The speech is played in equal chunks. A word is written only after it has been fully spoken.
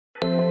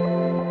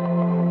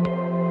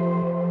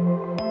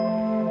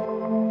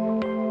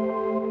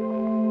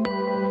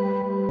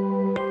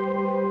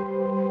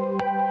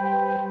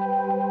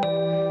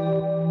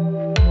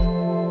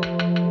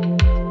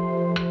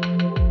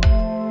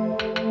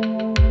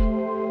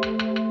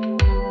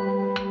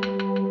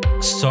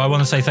So I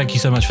want to say thank you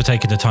so much for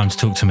taking the time to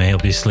talk to me.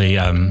 Obviously,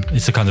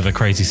 it's a kind of a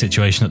crazy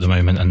situation at the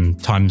moment,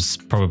 and time's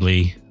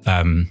probably,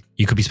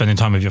 you could be spending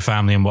time with your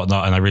family and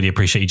whatnot. And I really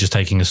appreciate you just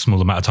taking a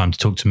small amount of time to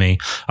talk to me.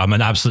 I'm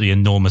an absolutely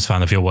enormous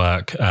fan of your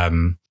work.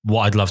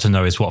 What I'd love to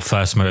know is what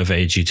first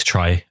motivated you to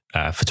try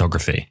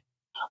photography?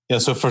 Yeah,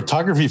 so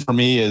photography for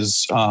me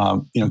is,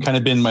 kind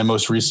of been my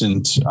most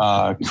recent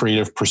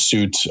creative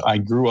pursuit. I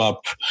grew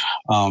up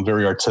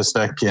very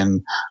artistic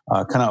and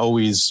kind of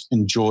always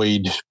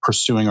enjoyed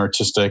pursuing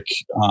artistic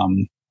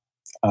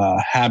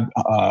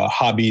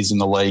hobbies and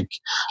the like.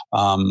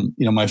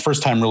 My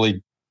first time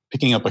really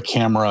picking up a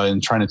camera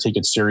and trying to take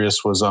it serious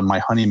was on my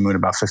honeymoon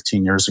about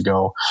 15 years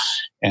ago.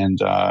 And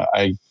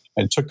I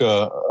took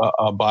a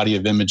body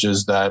of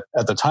images that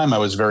at the time I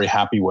was very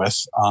happy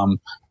with.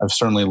 I've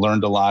certainly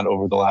learned a lot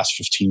over the last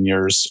 15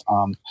 years.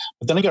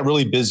 But then I got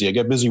really busy. I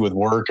got busy with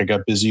work. I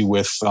got busy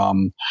with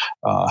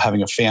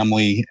having a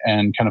family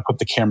and kind of put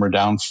the camera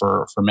down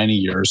for many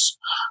years.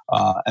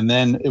 And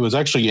then it was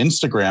actually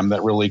Instagram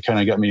that really kind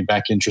of got me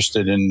back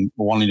interested in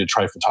wanting to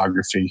try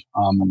photography.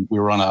 And we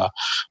were on a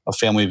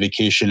family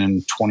vacation in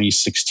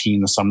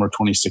 2016, the summer of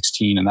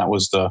 2016. And that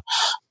was the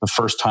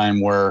first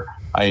time where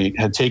I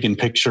had taken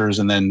pictures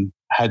and then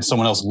had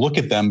someone else look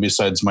at them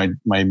besides my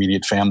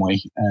immediate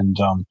family. And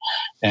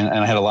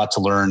I had a lot to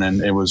learn,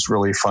 and it was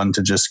really fun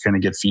to just kind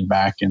of get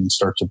feedback and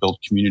start to build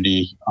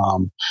community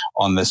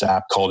on this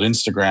app called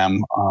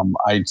Instagram.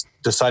 I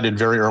decided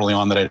very early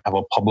on that I'd have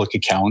a public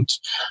account.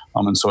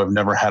 And so I've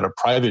never had a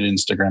private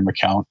Instagram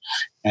account.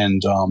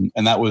 And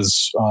that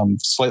was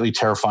slightly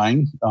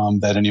terrifying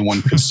that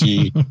anyone could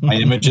see my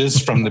images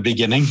from the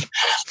beginning.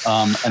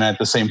 And at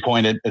the same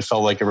point, it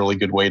felt like a really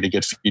good way to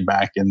get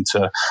feedback and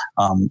to,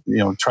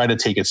 try to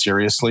take it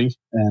seriously.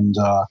 And,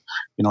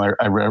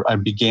 I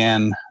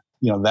began,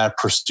 that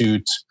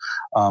pursuit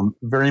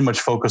very much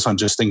focused on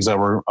just things that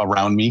were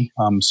around me.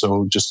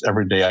 So just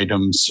everyday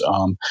items.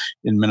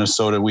 In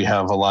Minnesota, we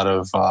have a lot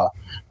of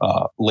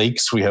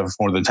lakes. We have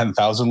more than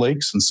 10,000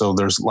 lakes. And so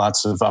there's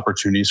lots of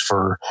opportunities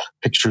for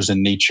pictures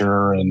in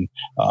nature and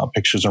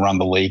pictures around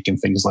the lake and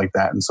things like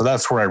that. And so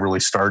that's where I really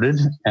started,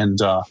 and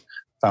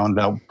found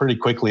out pretty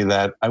quickly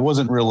that I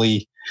wasn't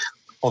really,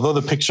 although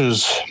the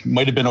pictures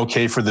might have been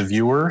okay for the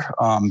viewer,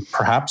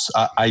 perhaps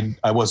I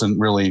wasn't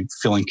really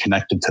feeling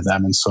connected to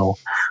them. And so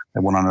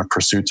I went on a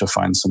pursuit to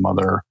find some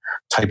other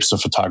types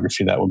of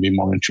photography that would be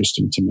more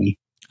interesting to me.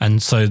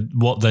 And so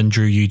what then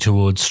drew you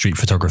towards street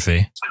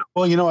photography?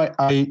 Well,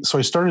 I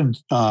started,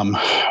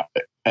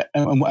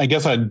 I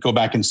guess I'd go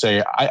back and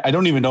say, I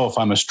don't even know if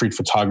I'm a street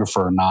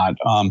photographer or not.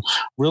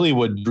 Really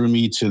what drew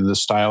me to the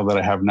style that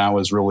I have now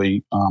is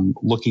really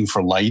looking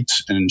for light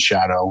and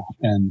shadow.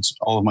 And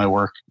all of my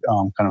work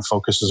kind of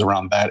focuses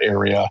around that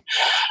area.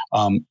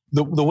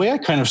 The way I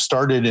kind of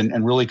started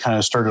and really kind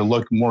of started to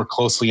look more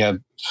closely at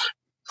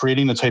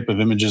creating the type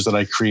of images that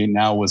I create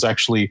now was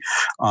actually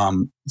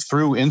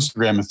through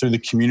Instagram and through the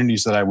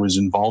communities that I was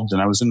involved in.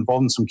 I was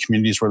involved in some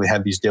communities where they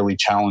had these daily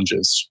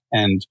challenges,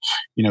 and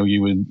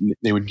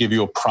they would give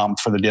you a prompt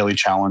for the daily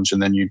challenge,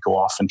 and then you'd go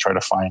off and try to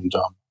find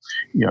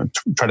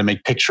try to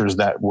make pictures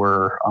that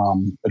were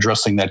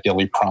addressing that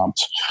daily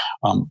prompt.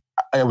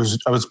 I was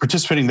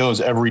participating in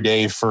those every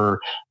day for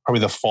probably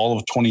the fall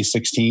of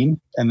 2016.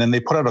 And then they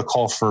put out a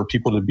call for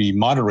people to be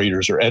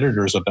moderators or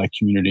editors of that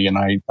community. And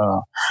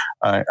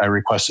I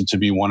requested to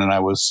be one, and I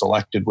was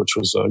selected, which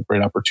was a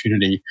great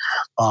opportunity.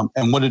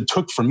 And what it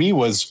took for me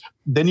was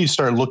then you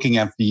start looking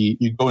at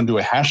you go into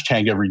a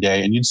hashtag every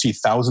day and you'd see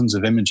thousands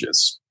of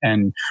images.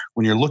 And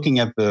when you're looking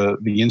at the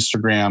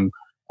Instagram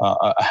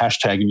a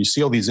hashtag and you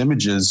see all these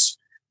images,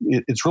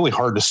 it's really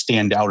hard to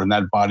stand out in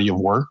that body of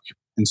work.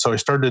 And so I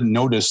started to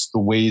notice the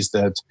ways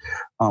that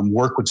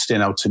work would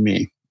stand out to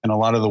me. And a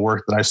lot of the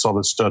work that I saw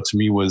that stood out to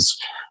me was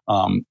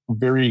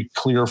very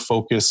clear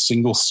focus,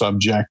 single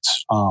subject,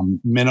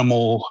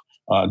 minimal,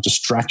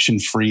 distraction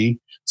free,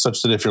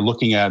 such that if you're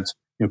looking at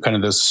kind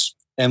of this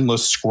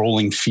endless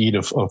scrolling feed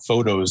of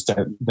photos,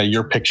 that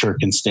your picture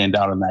can stand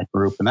out in that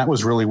group. And that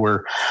was really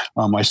where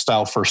my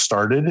style first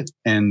started.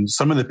 And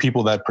some of the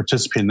people that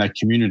participate in that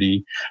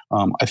community,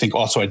 I think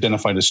also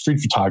identified as street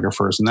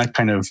photographers. And that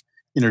kind of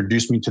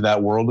introduced me to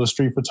that world of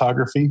street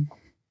photography.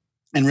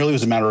 And really it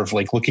was a matter of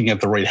looking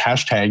at the right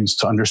hashtags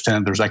to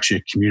understand there's actually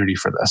a community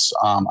for this.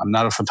 I'm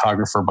not a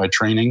photographer by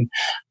training.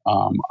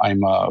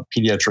 I'm a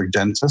pediatric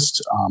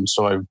dentist.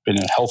 So I've been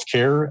in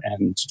healthcare.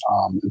 And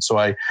so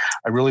I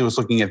really was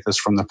looking at this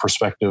from the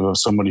perspective of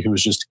somebody who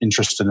was just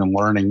interested in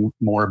learning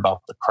more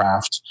about the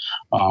craft.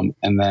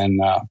 And then,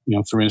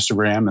 through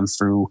Instagram and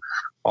through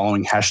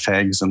following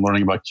hashtags and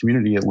learning about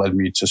community, it led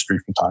me to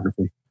street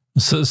photography.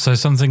 So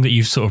something that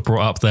you've sort of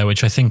brought up there,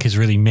 which I think is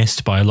really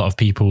missed by a lot of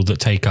people that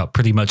take up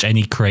pretty much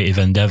any creative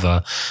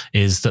endeavor,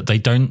 is that they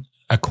don't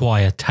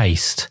acquire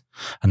taste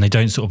and they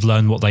don't sort of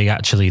learn what they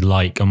actually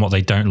like and what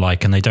they don't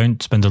like. And they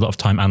don't spend a lot of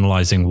time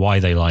analyzing why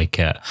they like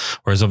it.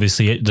 Whereas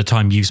obviously the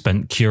time you've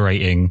spent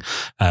curating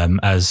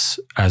as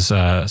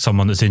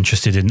someone that's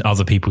interested in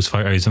other people's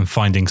photos and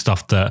finding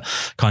stuff that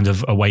kind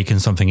of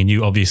awakens something in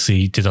you,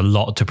 obviously did a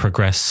lot to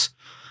progress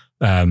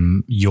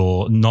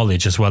your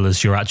knowledge as well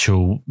as your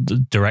actual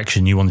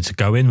direction you wanted to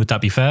go in. Would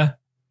that be fair?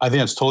 I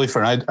think that's totally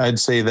fair. I'd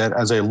say that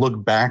as I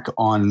look back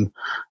on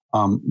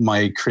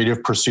my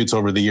creative pursuits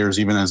over the years,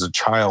 even as a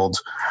child,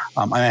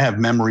 I have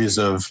memories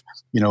of,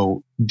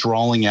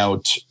 drawing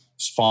out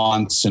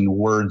fonts and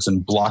words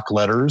and block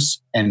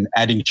letters and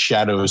adding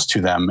shadows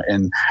to them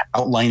and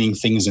outlining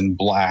things in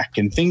black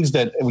and things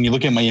that when you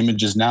look at my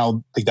images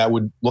now, that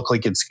would look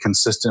like it's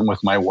consistent with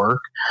my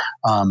work.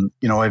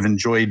 I've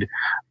enjoyed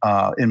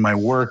in my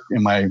work,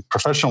 in my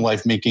professional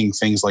life, making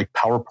things like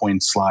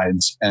PowerPoint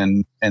slides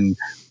and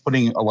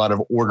putting a lot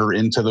of order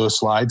into those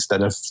slides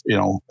that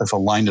if a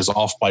line is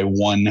off by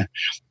one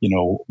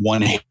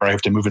hair, I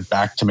have to move it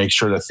back to make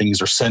sure that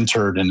things are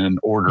centered and in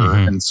order.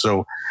 Mm-hmm. And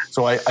so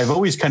I've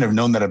always kind of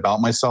known that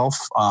about myself.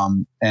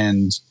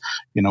 And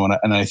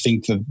I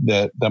think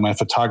that my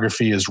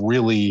photography is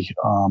really,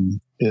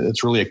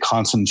 it's really a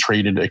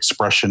concentrated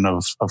expression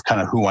of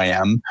kind of who I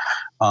am,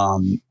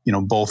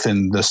 both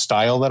in the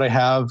style that I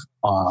have,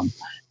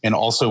 and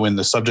also in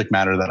the subject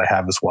matter that I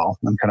have as well,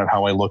 and kind of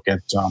how I look at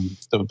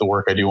the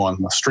work I do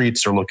on the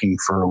streets or looking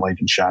for light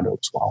and shadow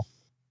as well.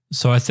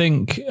 So I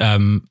think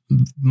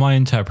my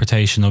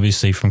interpretation,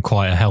 obviously from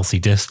quite a healthy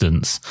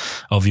distance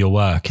of your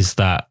work, is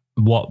that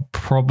what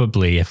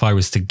probably, if I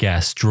was to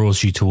guess,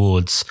 draws you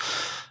towards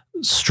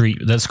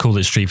let's call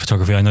it street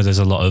photography. I know there's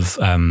a lot of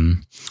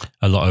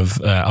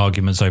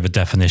arguments over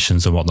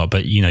definitions and whatnot,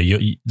 but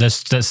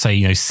let's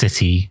say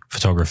city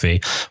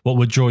photography. What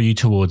would draw you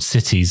towards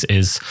cities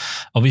is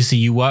obviously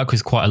you work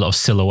with quite a lot of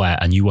silhouette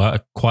and you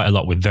work quite a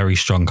lot with very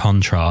strong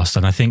contrast.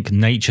 And I think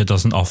nature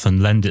doesn't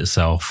often lend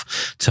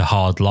itself to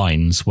hard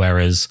lines,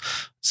 whereas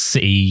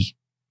city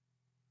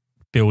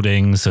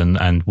buildings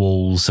and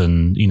walls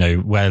and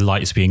where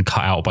light's being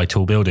cut out by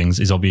tall buildings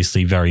is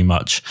obviously very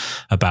much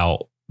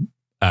about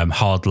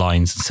hard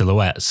lines and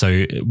silhouette.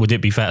 So would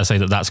it be fair to say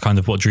that that's kind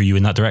of what drew you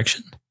in that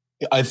direction?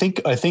 I think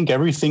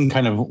everything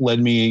kind of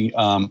led me,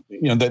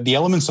 the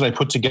elements that I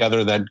put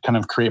together that kind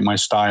of create my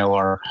style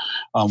are,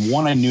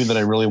 one, I knew that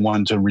I really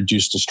wanted to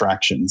reduce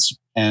distractions.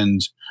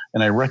 And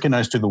I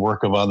recognized through the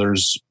work of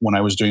others when I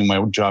was doing my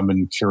job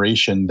in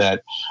curation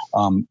that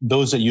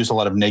those that use a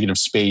lot of negative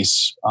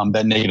space,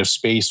 that negative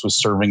space was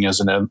serving as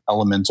an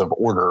element of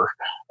order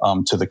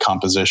to the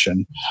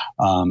composition.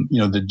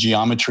 The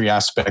geometry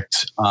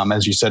aspect,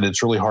 as you said,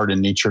 it's really hard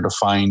in nature to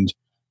find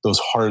those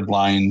hard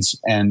lines.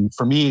 And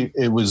for me,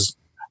 it was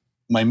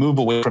my move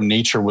away from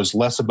nature was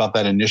less about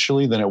that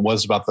initially than it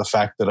was about the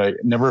fact that I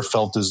never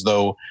felt as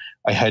though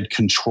I had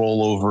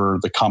control over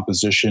the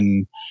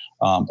composition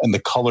and the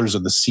colors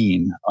of the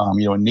scene.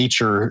 In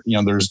nature,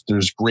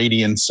 there's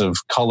gradients of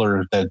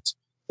color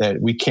that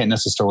we can't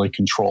necessarily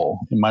control.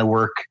 In my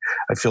work,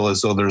 I feel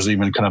as though there's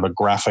even kind of a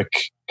graphic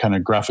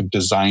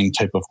design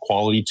type of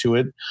quality to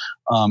it.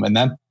 And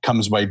that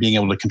comes by being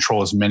able to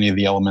control as many of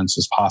the elements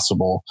as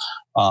possible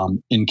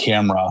in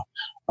camera.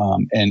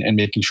 And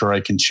making sure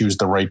I can choose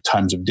the right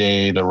times of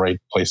day, the right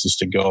places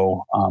to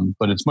go.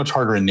 But it's much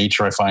harder in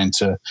nature, I find,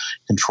 to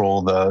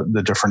control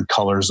the different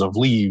colors of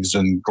leaves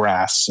and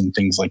grass and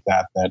things like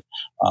that.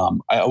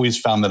 I always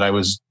found that I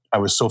was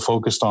so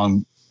focused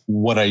on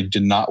what I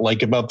did not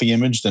like about the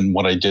image than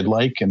what I did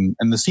like. And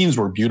the scenes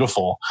were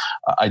beautiful.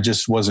 I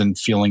just wasn't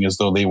feeling as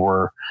though they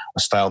were a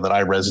style that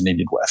I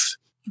resonated with.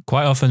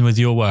 Quite often with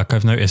your work,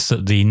 I've noticed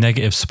that the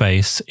negative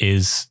space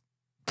is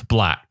the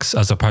blacks,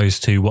 as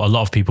opposed to what a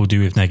lot of people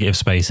do with negative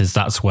spaces.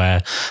 That's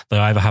where they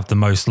either have the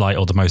most light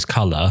or the most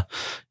color.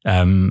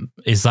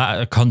 Is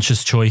that a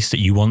conscious choice that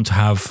you want to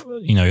have,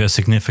 a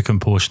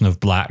significant portion of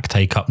black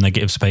take up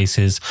negative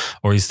spaces,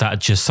 or is that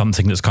just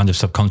something that's kind of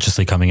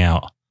subconsciously coming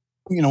out?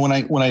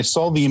 When I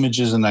saw the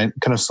images and I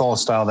kind of saw a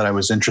style that I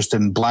was interested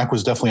in, black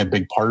was definitely a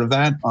big part of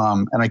that.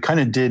 And I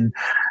kind of did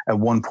at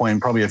one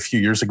point, probably a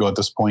few years ago at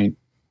this point,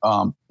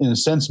 in a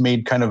sense,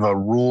 made kind of a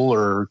rule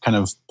or kind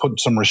of put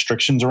some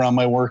restrictions around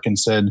my work and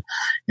said,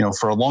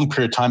 for a long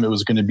period of time, it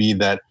was going to be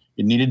that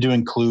it needed to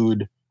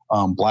include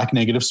black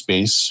negative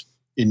space.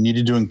 It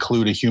needed to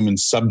include a human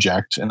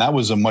subject. And that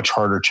was a much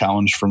harder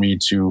challenge for me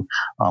to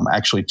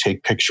actually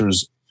take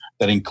pictures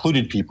that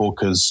included people,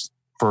 because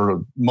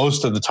for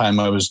most of the time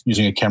I was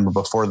using a camera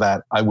before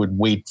that, I would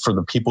wait for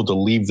the people to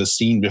leave the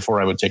scene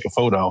before I would take a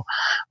photo.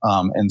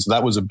 And so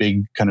that was a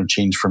big kind of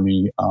change for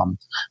me,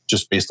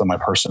 just based on my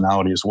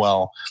personality as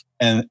well.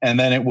 And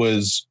then it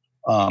was,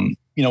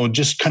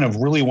 just kind of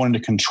really wanted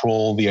to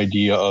control the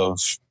idea of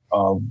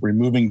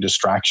removing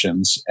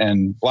distractions.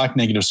 And black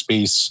negative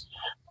space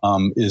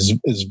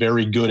is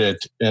very good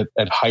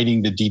at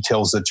hiding the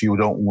details that you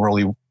don't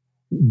really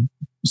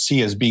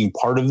see as being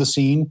part of the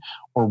scene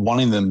or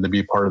wanting them to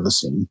be part of the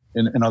scene.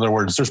 In other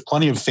words, there's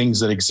plenty of things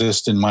that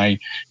exist in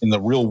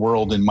the real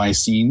world in my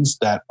scenes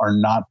that are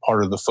not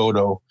part of the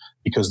photo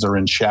because they're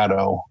in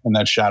shadow. And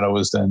that shadow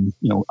is then,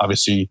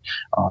 obviously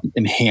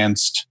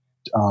enhanced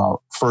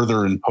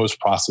further in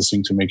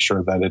post-processing to make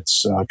sure that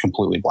it's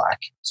completely black.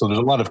 So there's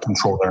a lot of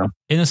control there.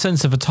 In a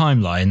sense of a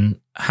timeline,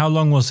 how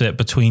long was it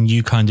between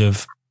you kind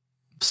of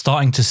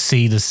starting to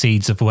see the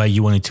seeds of where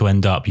you wanted to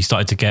end up. You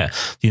started to get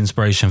the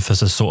inspiration for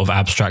the sort of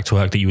abstract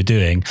work that you were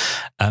doing.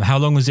 How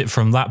long was it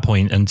from that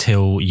point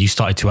until you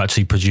started to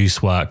actually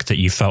produce work that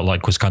you felt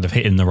like was kind of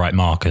hitting the right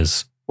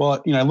markers?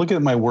 Well, I look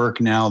at my work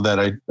now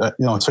that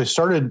so I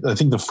started, I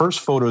think the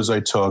first photos I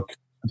took,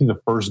 I think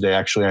the first day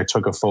actually, I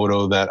took a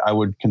photo that I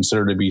would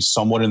consider to be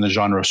somewhat in the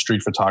genre of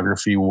street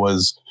photography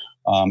was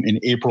in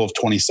April of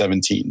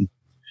 2017.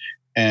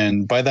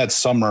 And by that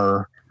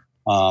summer,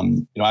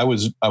 I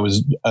was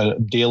a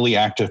daily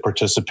active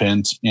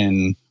participant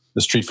in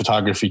the street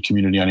photography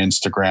community on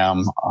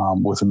Instagram,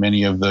 with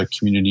many of the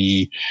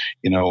community,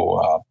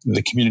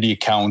 the community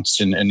accounts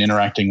and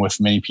interacting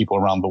with many people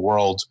around the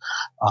world.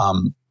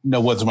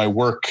 Was my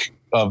work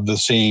of the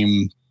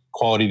same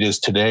quality it is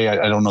today?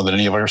 I don't know that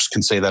any of us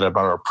can say that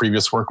about our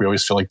previous work. We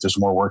always feel like there's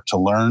more work to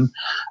learn.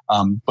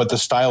 But the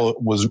style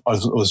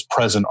was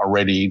present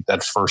already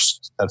that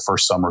first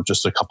summer,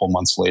 just a couple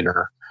months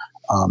later.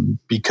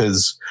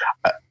 Because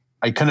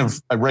I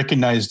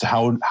recognized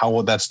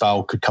how that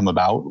style could come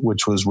about,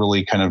 which was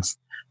really kind of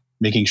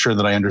making sure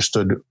that I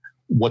understood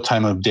what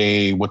time of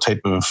day, what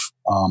type of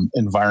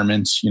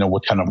environment,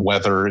 what kind of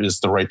weather is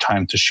the right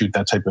time to shoot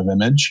that type of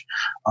image.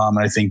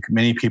 I think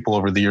many people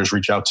over the years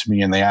reach out to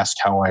me and they ask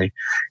how I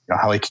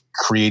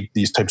create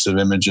these types of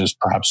images,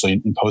 perhaps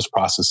in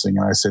post-processing.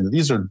 And I say that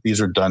these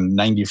are done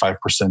 95%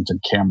 in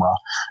camera.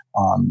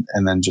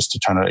 And then just to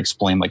try to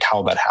explain like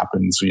how that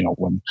happens,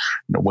 when,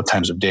 what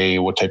times of day,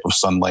 what type of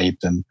sunlight.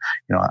 And,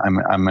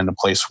 I'm in a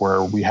place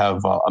where we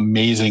have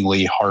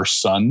amazingly harsh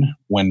sun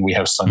when we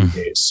have sunny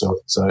days.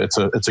 So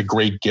it's a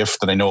great gift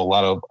that I know a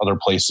lot of other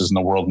places in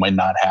the world might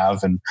not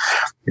have. And,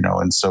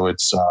 so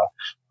it's, so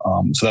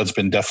that's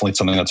been definitely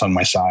something that's on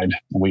my side.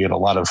 We get a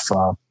lot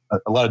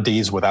of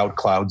days without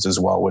clouds as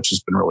well, which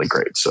has been really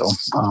great. So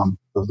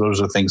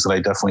those are things that I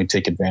definitely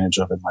take advantage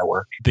of in my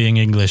work. Being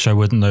English, I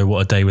wouldn't know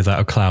what a day without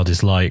a cloud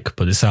is like,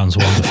 but it sounds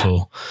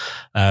wonderful.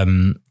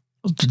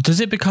 Does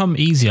it become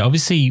easier?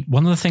 Obviously,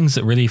 one of the things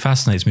that really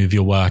fascinates me with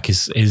your work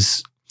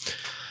is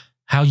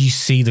how you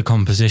see the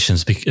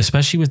compositions,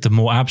 especially with the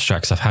more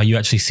abstract stuff, how you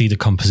actually see the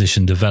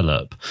composition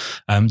develop.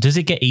 Does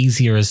it get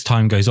easier as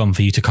time goes on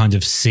for you to kind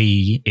of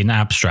see in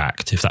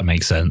abstract, if that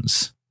makes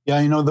sense? Yeah,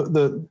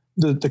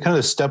 the kind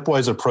of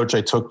stepwise approach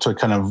I took to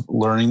kind of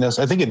learning this,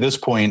 I think at this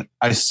point,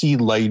 I see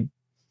light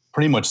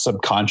pretty much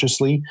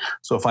subconsciously.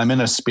 So if I'm in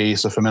a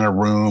space, if I'm in a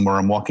room or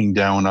I'm walking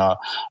down a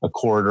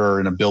corridor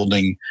in a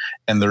building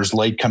and there's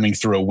light coming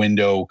through a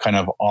window kind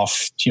of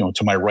off,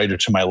 to my right or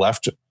to my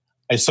left,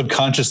 I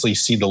subconsciously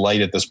see the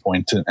light at this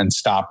point and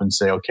stop and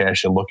say, okay, I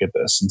should look at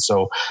this. And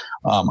so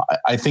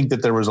I think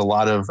that there was a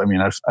lot of,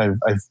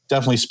 I've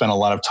definitely spent a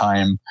lot of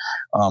time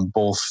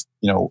both,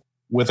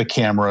 with a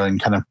camera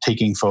and kind of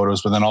taking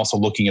photos, but then also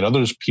looking at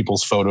other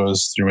people's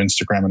photos through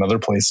Instagram and other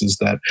places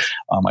that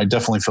I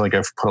definitely feel like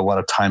I've put a lot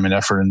of time and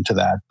effort into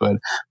that. But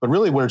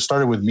really where it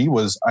started with me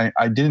was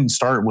I didn't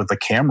start with a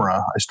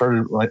camera. I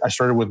started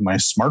with my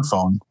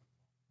smartphone.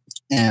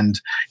 And,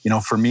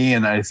 for me,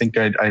 and I think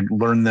I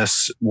learned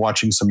this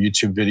watching some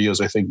YouTube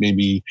videos. I think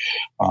maybe,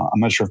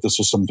 I'm not sure if this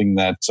was something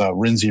that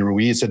Rinzi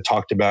Ruiz had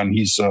talked about, and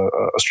he's a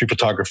street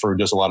photographer who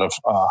does a lot of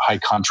high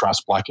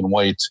contrast black and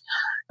white.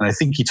 And I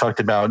think he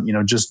talked about,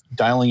 just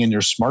dialing in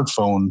your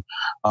smartphone,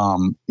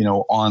 on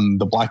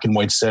the black and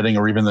white setting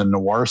or even the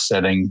noir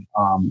setting.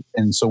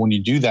 And so when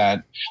you do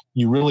that,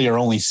 you really are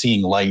only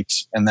seeing light.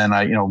 And then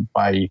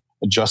by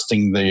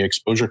adjusting the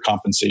exposure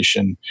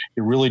compensation,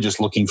 you're really just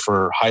looking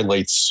for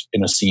highlights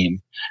in a scene.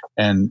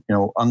 And,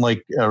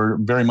 unlike or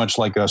very much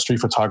like a street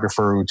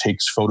photographer who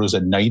takes photos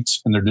at night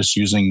and they're just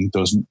using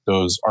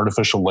those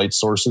artificial light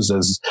sources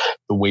as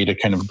the way to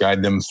kind of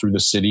guide them through the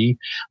city.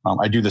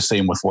 I do the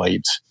same with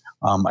light.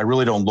 I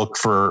really don't look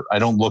for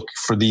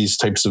these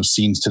types of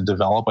scenes to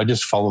develop. I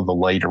just follow the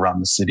light around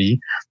the city.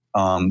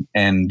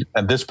 And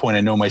at this point,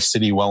 I know my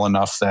city well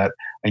enough that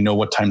I know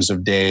what times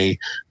of day,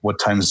 what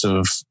times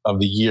of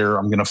the year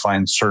I'm going to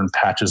find certain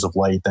patches of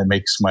light that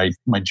makes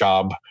my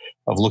job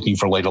of looking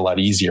for light a lot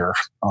easier,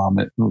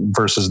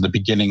 versus the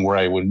beginning where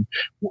I would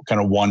kind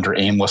of wander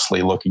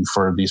aimlessly looking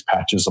for these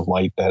patches of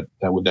light that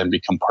would then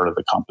become part of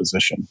the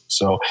composition.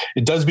 So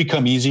it does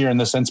become easier in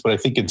the sense, but I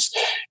think it's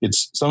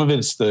some of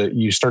it's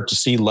you start to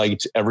see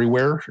light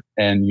everywhere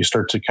and you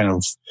start to kind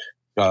of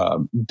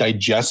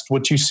digest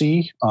what you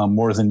see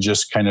more than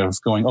just kind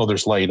of going, oh,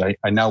 there's light.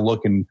 I now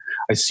look and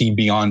I see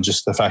beyond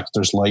just the fact that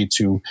there's light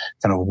to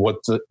kind of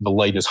what the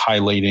light is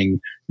highlighting,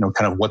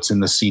 kind of what's in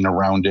the scene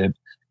around it,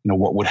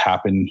 what would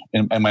happen.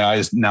 And my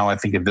eyes now, I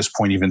think at this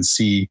point, even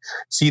see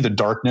the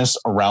darkness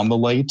around the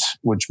light,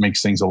 which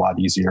makes things a lot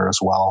easier as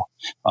well.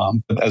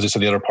 But as I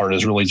said, the other part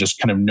is really just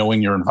kind of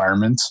knowing your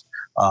environment.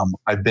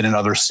 I've been in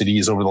other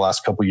cities over the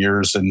last couple of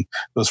years, and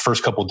those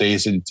first couple of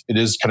days, it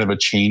is kind of a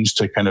change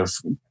to kind of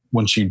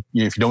once if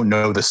you don't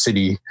know the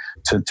city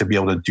to be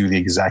able to do the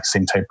exact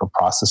same type of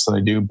process that I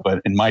do.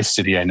 But in my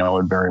city, I know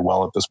it very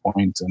well at this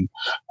point and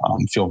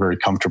feel very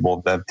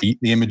comfortable that the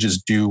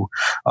images do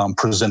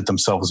present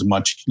themselves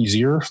much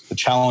easier. The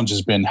challenge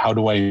has been, how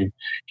do I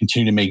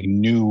continue to make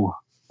new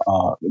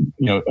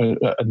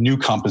a new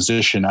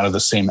composition out of the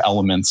same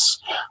elements.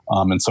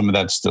 And some of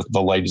that's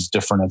the light is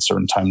different at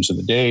certain times of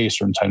the day,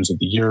 certain times of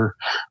the year.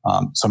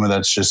 Some of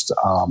that's just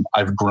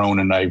I've grown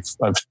and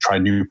I've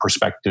tried new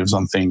perspectives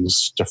on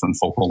things, different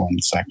focal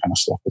lengths, that kind of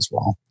stuff as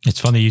well. It's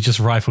funny, you just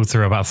rifled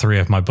through about 3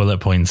 of my bullet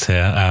points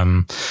here.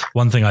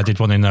 One thing I did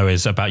want to know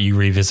is about you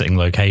revisiting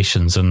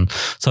locations, and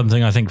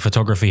something I think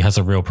photography has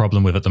a real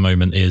problem with at the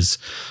moment is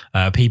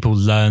people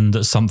learn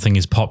that something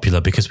is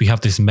popular because we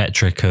have this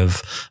metric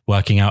of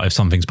working out if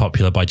something's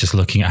popular by just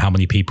looking at how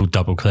many people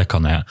double click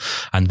on it.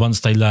 And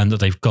once they learn that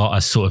they've got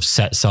a sort of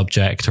set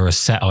subject or a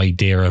set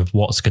idea of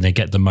what's going to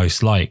get the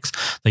most likes,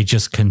 they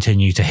just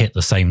continue to hit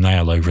the same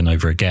nail over and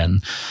over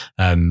again.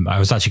 I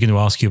was actually going to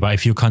ask you about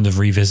if you're kind of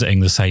revisiting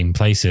the same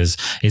places,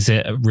 is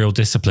it a real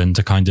discipline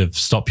to kind of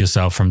stop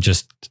yourself from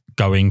just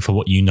going for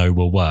what you know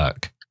will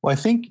work? Well, I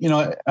think,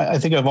 I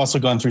think I've also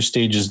gone through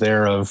stages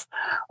there of,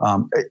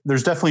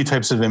 there's definitely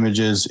types of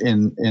images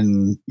in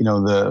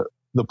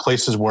the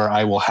places where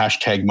I will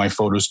hashtag my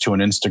photos to an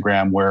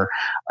Instagram where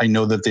I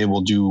know that they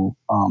will do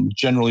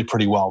generally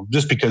pretty well,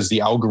 just because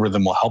the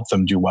algorithm will help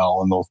them do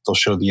well and they'll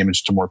show the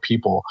image to more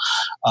people.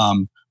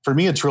 For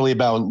me, it's really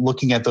about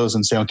looking at those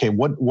and saying, okay,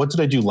 what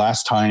did I do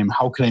last time?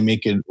 How can I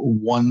make it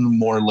one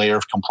more layer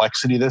of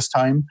complexity this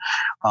time?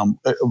 A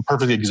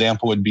perfect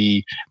example would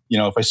be,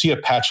 if I see a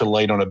patch of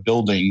light on a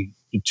building,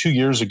 2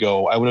 years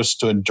ago, I would have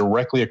stood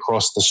directly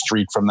across the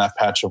street from that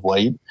patch of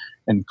light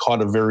and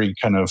caught a very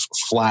kind of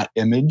flat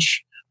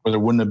image where there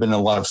wouldn't have been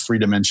a lot of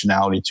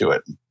three-dimensionality to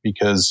it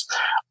because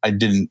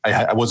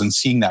I wasn't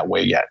seeing that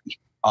way yet.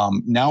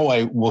 Now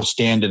I will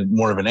stand at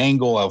more of an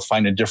angle. I'll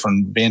find a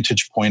different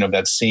vantage point of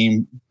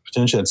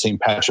potentially that same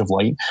patch of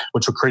light,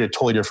 which will create a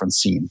totally different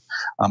scene.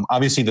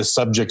 Obviously, the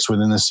subjects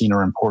within the scene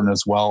are important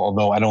as well,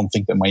 although I don't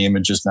think that my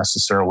images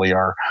necessarily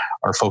are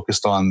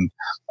focused on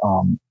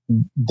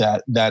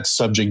that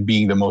subject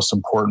being the most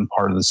important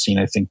part of the scene.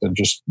 I think they're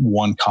just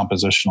one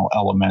compositional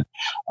element.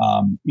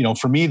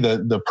 For me,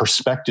 the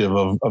perspective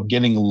of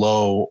getting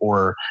low,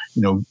 or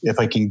if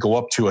I can go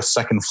up to a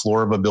second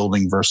floor of a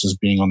building versus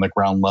being on the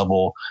ground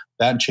level,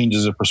 that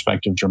changes the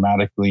perspective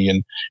dramatically.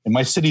 And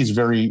my city is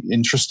very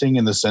interesting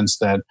in the sense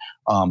that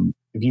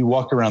if you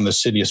walk around the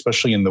city,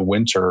 especially in the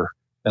winter,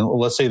 and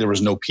let's say there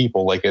was no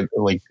people, like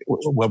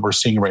what we're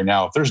seeing right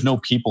now. If there's no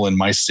people in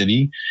my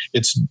city,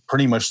 it's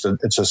pretty much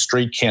it's a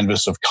straight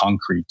canvas of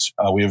concrete.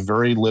 We have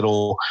very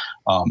little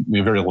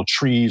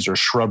trees or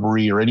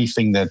shrubbery or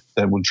anything that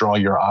would draw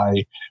your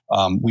eye.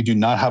 We do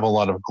not have a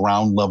lot of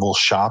ground level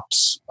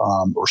shops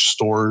or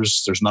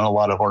stores. There's not a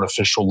lot of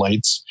artificial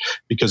lights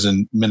because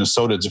in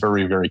Minnesota it's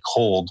very, very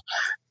cold.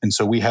 And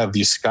so we have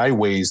these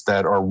skyways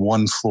that are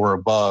one floor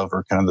above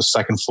or kind of the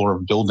second floor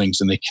of buildings,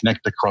 and they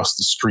connect across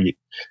the street.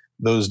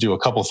 Those do a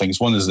couple of things.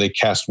 One is they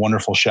cast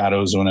wonderful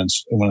shadows when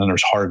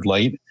there's hard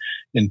light.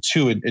 And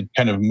two, it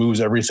kind of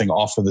moves everything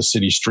off of the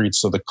city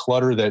streets. So the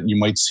clutter that you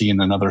might see in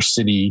another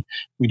city,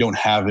 we don't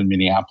have in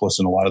Minneapolis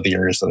in a lot of the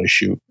areas that I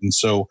shoot. And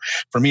so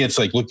for me, it's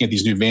like looking at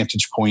these new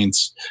vantage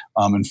points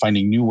and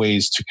finding new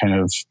ways to kind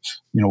of,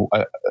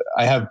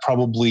 I have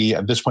probably,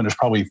 at this point, there's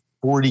probably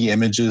 40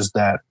 images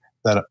that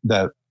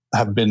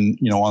have been,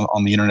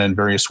 on the internet in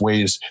various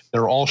ways.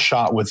 They're all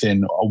shot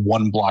within a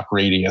 1 block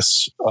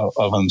radius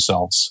of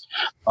themselves.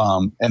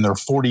 And there are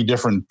 40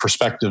 different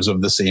perspectives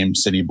of the same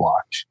city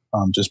block,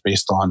 just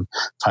based on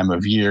time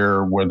of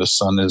year, where the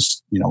sun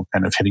is,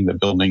 kind of hitting the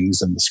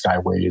buildings and the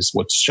skyways,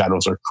 what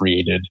shadows are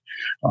created,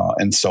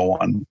 and so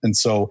on. And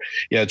so,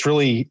 yeah, it's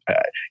really,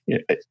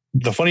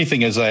 the funny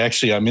thing is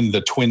I'm in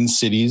the twin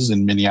cities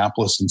in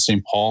Minneapolis and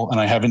St. Paul, and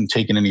I haven't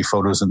taken any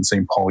photos in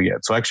St. Paul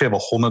yet. So I actually have a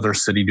whole nother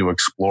city to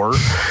explore,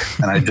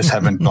 and I just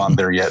haven't gone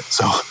there yet.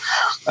 So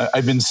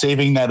I've been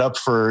saving that up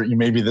for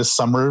maybe this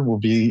summer will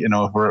be,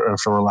 if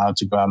we're allowed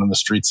to go out on the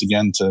streets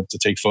again to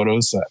take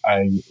photos,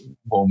 I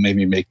will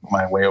maybe make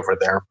my way over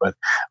there. But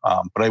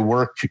I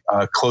work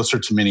closer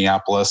to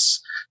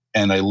Minneapolis,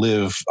 and I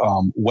live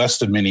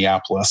west of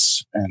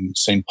Minneapolis, and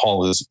St.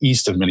 Paul is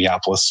east of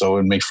Minneapolis. So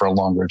it would make for a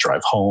longer drive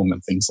home and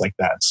things like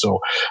that. So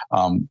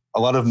a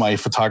lot of my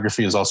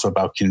photography is also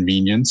about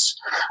convenience.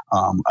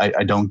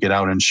 I don't get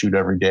out and shoot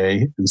every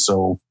day. And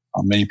so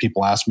many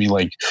people ask me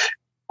like,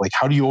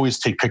 how do you always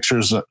take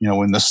pictures,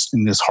 in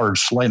this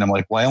harsh light? I'm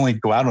like, well, I only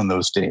go out on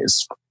those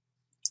days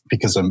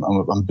because I'm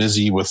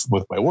busy with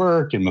my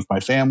work and with my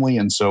family.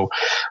 And so,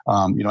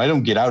 I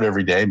don't get out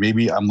every day.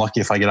 Maybe I'm lucky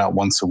if I get out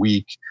once a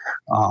week.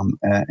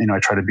 And I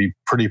try to be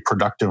pretty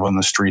productive on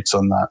the streets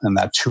in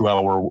that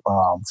 2-hour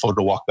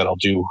photo walk that I'll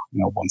do,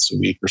 once a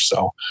week or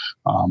so.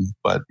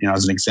 But,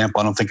 as an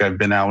example, I don't think I've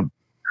been out.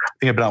 I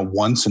think I've been out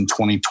once in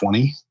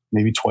 2020,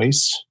 maybe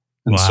twice.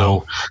 And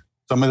so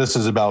some of this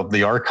is about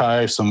the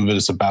archive. Some of it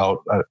is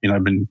about,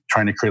 I've been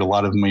trying to create a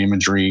lot of my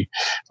imagery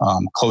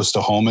close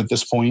to home at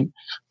this point.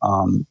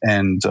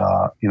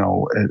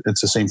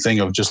 It's the same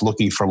thing of just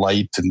looking for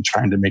light and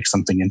trying to make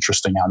something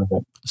interesting out of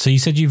it. So you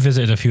said you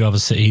visited a few other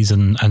cities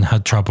and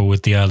had trouble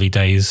with the early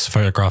days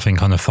photographing,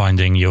 kind of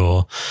finding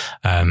your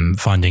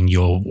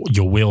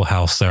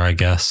wheelhouse there, I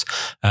guess.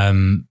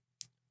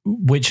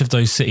 which of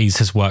those cities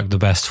has worked the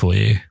best for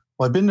you?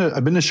 Well,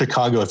 I've been to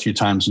Chicago a few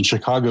times, and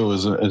Chicago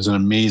is an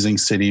amazing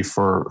city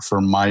for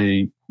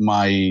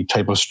my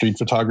type of street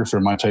photography,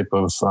 or my type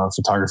of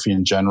photography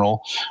in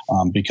general,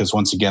 because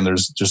once again,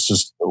 there's just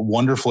this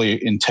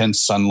wonderfully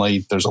intense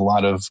sunlight. There's a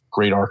lot of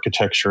great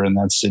architecture in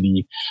that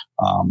city.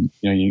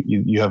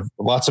 You have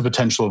lots of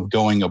potential of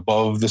going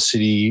above the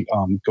city,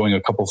 going a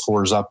couple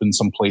floors up in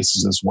some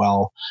places as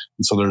well.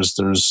 And so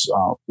there's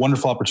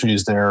wonderful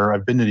opportunities there.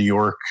 I've been to New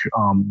York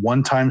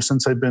one time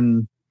since I've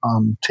been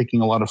taking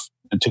a lot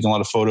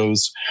of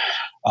photos.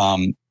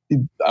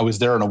 I was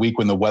there in a week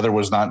when the weather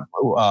was not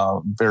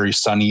very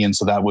sunny, and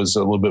so that was a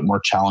little bit more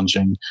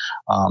challenging.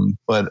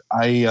 But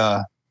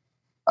I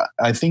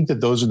think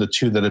that those are the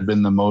two that have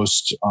been the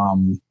most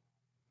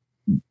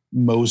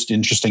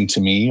interesting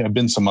to me. I've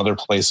been some other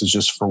places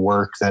just for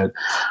work that,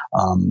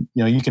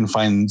 you can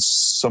find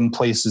some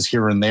places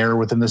here and there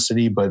within the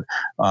city, but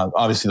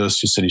obviously those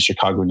two cities,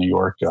 Chicago and New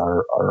York,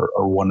 are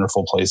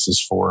wonderful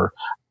places for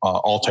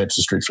all types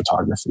of street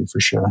photography, for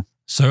sure.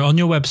 So on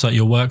your website,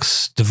 your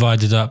work's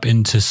divided up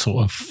into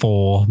sort of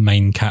 4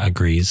 main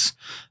categories.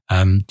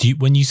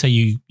 When you say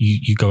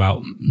you go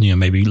out,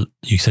 maybe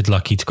you said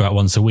lucky to go out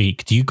once a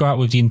week, do you go out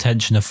with the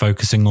intention of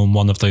focusing on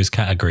one of those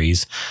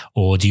categories,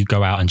 or do you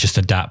go out and just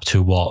adapt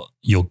to what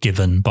you're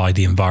given by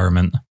the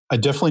environment? I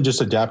definitely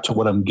just adapt to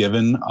what I'm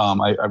given.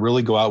 I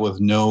really go out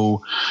with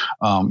no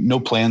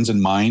plans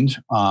in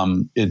mind.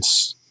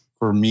 It's,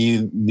 for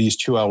me, these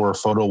 2-hour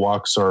photo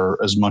walks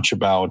are as much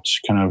about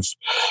kind of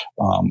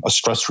a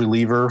stress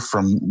reliever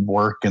from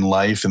work and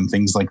life and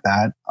things like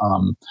that.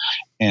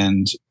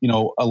 And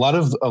a lot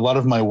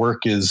of my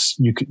work is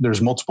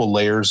there's multiple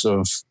layers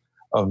of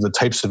the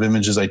types of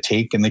images I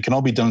take, and they can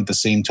all be done at the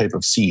same type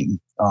of scene,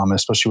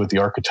 especially with the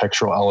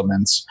architectural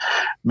elements.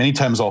 Many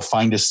times I'll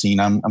find a scene.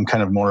 I'm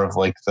kind of more of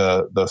like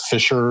the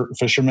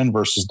fisherman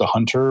versus the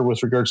hunter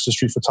with regards to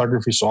street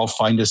photography. So I'll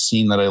find a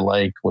scene that I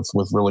like with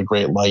really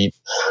great light.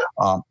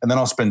 And then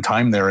I'll spend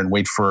time there and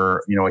wait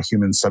for, a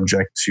human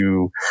subject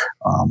to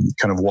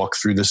kind of walk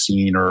through the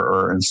scene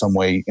or in some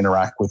way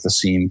interact with the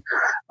scene.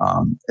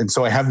 And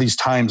so I have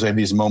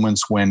these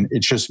moments when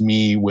it's just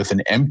me with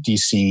an empty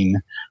scene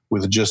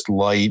with just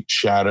light,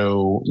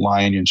 shadow,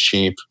 line, and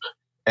shape.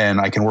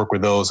 And I can work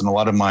with those. And a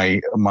lot of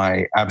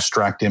my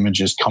abstract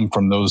images come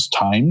from those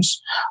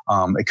times.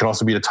 It could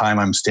also be a time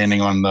I'm standing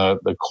on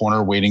the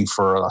corner waiting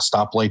for a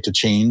stoplight to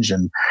change.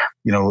 And,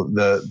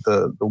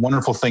 the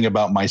wonderful thing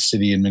about my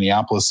city in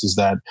Minneapolis is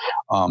that,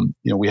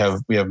 we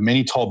have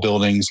many tall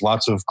buildings,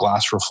 lots of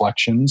glass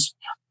reflections.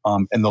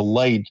 And the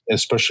light,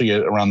 especially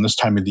around this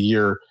time of the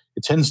year,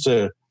 it tends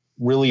to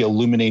really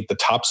illuminate the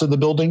tops of the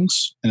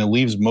buildings, and it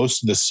leaves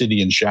most of the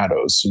city in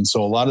shadows. And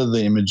so a lot of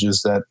the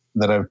images that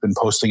I've been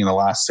posting in the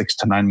last 6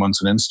 to 9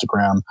 months on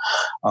Instagram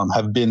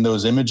have been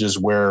those images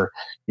where,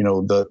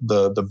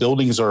 the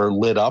buildings are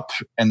lit up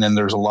and then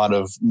there's a lot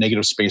of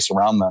negative space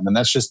around them. And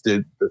that's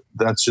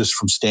just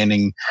from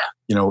standing,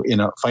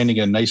 finding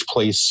a nice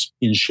place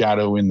in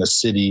shadow in the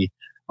city,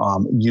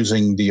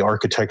 using the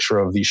architecture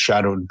of these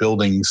shadowed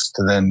buildings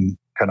to then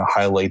kind of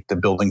highlight the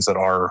buildings that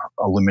are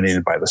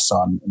illuminated by the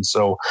sun. And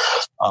so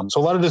a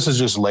lot of this is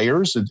just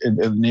layers. It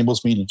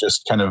enables me to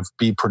just kind of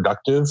be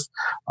productive.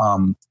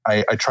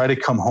 I try to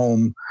come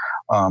home.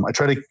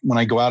 When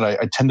I go out,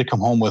 I tend to come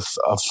home with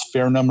a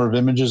fair number of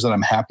images that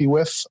I'm happy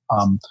with.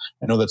 I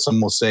know that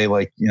some will say,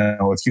 like,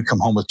 if you come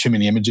home with too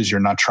many images, you're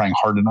not trying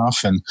hard enough.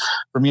 And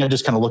for me, I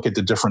just kind of look at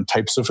the different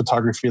types of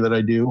photography that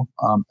I do.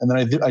 And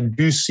then I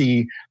do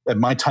see at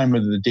my time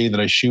of the day that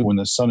I shoot, when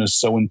the sun is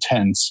so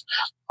intense,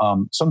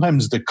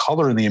 sometimes the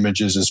color in the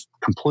images is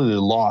completely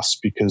lost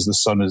because the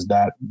sun is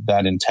that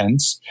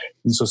intense.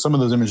 And so some of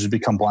those images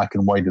become black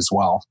and white as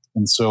well.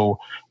 And so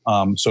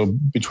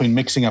between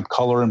mixing up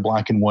color and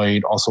black and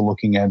white, also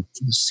looking at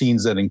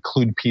scenes that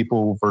include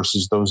people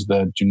versus those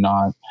that do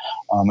not,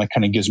 that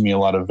kind of gives me a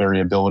lot of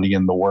variability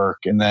in the work.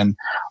 And then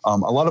a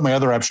lot of my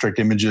other abstract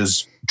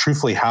images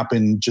truthfully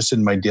happen just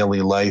in my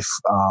daily life.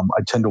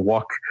 I tend to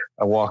walk,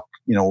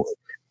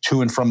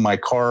 to and from my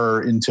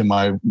car into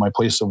my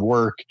place of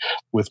work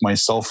with my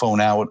cell phone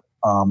out,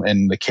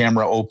 and the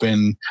camera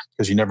open,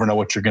 because you never know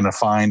what you're going to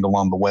find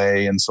along the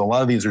way. And so a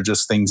lot of these are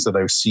just things that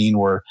I've seen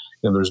where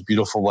there's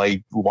beautiful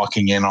light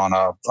walking in on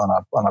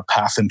a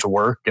path into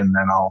work, and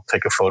then I'll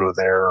take a photo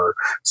there or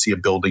see a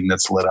building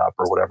that's lit up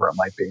or whatever it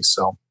might be.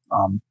 So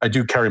I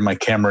do carry my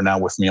camera now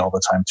with me all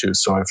the time too.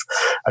 So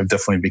I've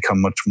definitely become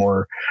much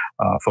more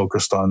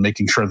focused on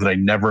making sure that I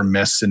never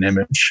miss an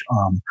image.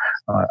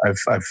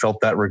 I've felt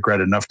that regret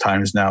enough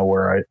times now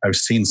where I've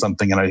seen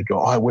something and I go,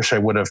 I wish I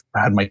would have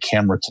had my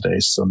camera today.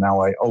 So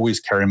now I always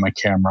carry my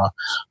camera.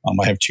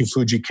 I have 2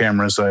 Fuji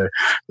cameras, the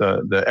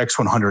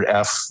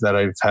X100F that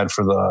I've had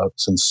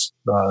since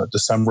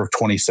December of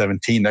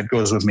 2017. That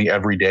goes with me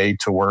every day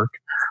to work.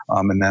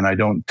 And then I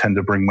don't tend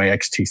to bring my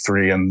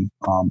XT3 and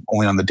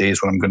only on the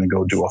days when I'm going to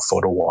go do a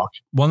photo walk.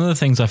 One of the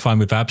things I find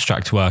with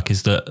abstract work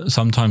is that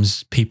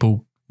sometimes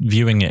people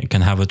viewing it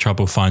can have a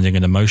trouble finding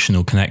an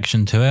emotional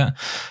connection to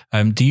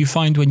it. Do you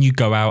find when you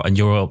go out and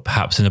you're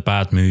perhaps in a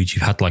bad mood,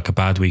 you've had like a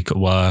bad week at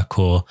work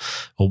or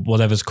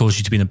whatever's caused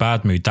you to be in a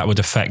bad mood, that would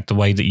affect the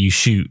way that you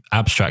shoot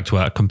abstract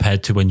work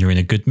compared to when you're in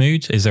a good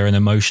mood? Is there an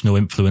emotional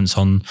influence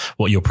on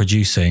what you're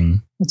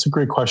producing? That's a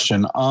great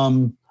question.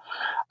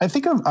 I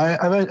think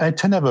I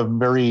tend to have a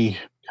very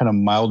kind of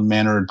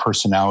mild-mannered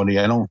personality.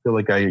 I don't feel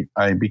like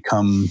I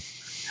become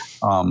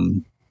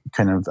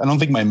I don't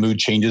think my mood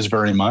changes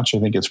very much. I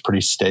think it's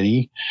pretty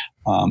steady.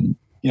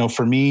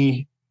 For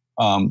me,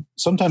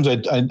 sometimes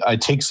I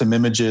take some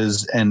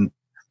images and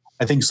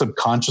I think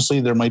subconsciously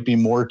there might be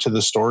more to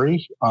the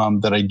story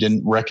that I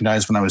didn't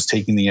recognize when I was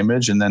taking the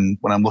image. And then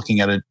when I'm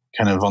looking at it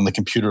kind of on the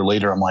computer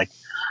later, I'm like,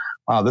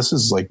 wow, this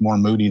is like more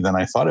moody than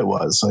I thought it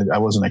was. I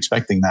wasn't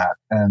expecting that.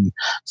 And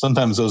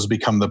sometimes those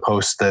become the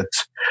posts that,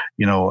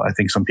 I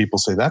think some people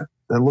say that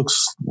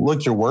looks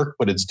like your work,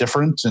 but it's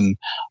different. And,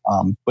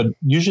 but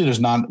usually there's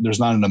not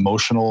an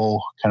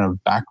emotional kind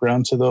of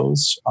background to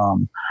those.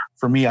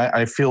 For me,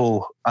 I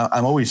feel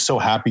I'm always so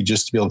happy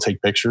just to be able to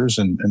take pictures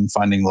and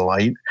finding the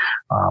light.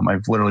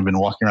 I've literally been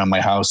walking around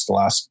my house the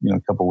last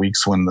couple of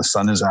weeks when the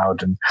sun is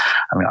out, and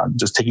I'm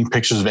just taking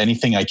pictures of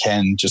anything I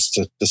can just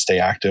to stay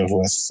active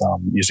with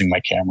using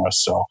my camera.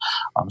 So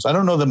I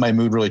don't know that my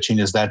mood really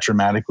changes that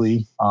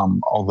dramatically,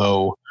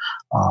 although.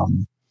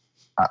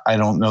 I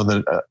don't know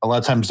that a lot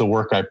of times the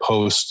work I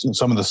post,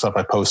 some of the stuff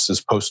I post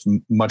is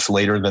much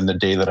later than the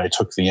day that I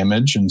took the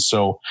image. And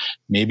so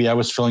maybe I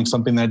was feeling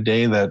something that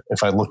day that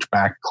if I looked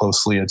back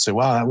closely, I'd say,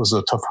 wow, that was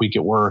a tough week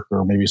at work,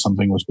 or maybe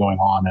something was going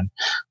on and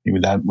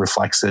maybe that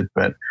reflects it.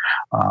 But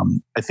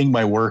I think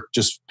my work,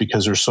 just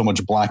because there's so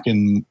much black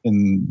in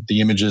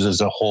the images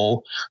as a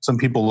whole, some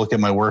people look at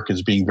my work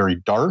as being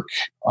very dark.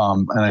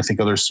 And I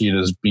think others see it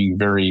as being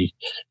very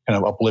kind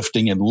of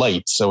uplifting and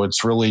light. So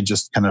it's really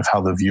just kind of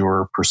how the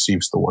viewer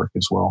perceives the work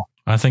as well.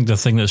 I think the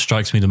thing that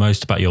strikes me the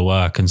most about your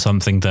work, and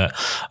something that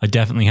I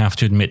definitely have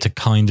to admit to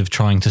kind of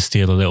trying to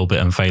steal a little bit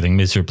and failing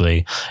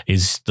miserably,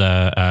 is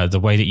the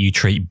way that you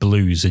treat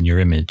blues in your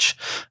image.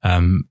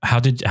 How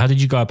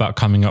did you go about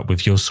coming up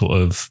with your sort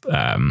of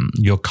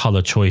your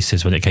color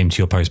choices when it came to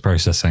your post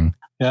processing?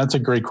 Yeah, that's a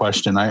great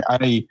question.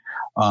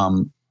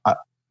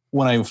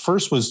 When I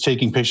first was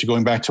taking pictures,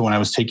 going back to when I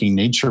was taking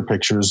nature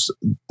pictures,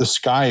 the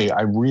sky,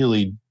 I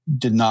really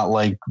did not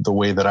like the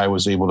way that I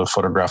was able to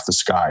photograph the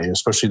sky,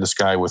 especially the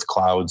sky with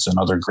clouds and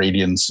other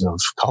gradients of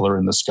color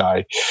in the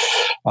sky.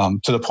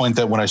 To the point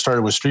that when I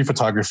started with street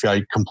photography,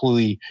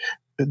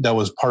 that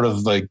was part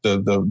of like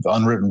the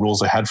unwritten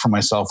rules I had for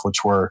myself,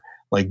 which were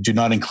like, do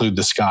not include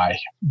the sky,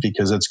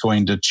 because it's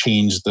going to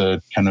change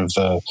the kind of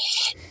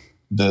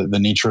the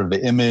nature of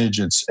the image.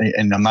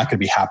 And I'm not going to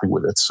be happy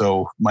with it.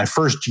 So my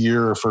first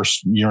year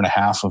and a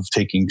half of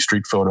taking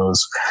street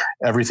photos,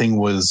 everything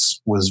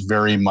was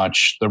very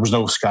much, there was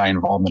no sky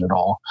involvement at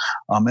all.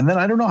 And then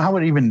I don't know how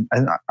I'm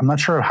not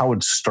sure how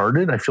it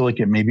started. I feel like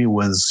it maybe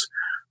was,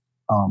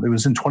 it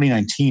was in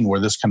 2019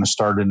 where this kind of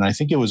started. And I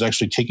think it was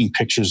actually taking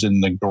pictures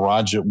in the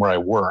garage where I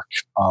work,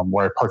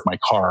 where I parked my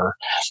car.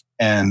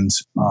 And,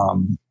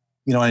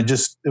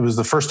 it was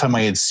the first time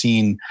I had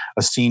seen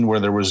a scene where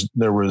there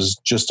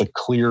was just a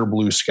clear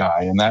blue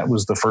sky. And that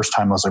was the first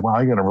time I was like, wow,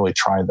 I got to really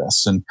try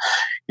this. And,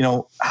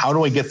 how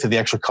do I get to the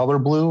actual color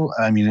blue?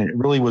 I mean, it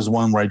really was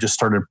one where I just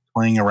started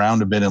playing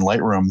around a bit in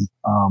Lightroom.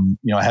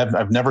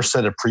 I've never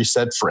set a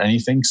preset for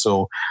anything.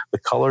 So the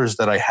colors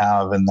that I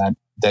have and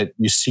that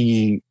you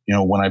see,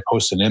 when I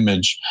post an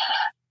image,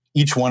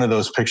 each one of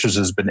those pictures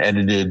has been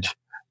edited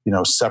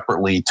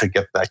separately to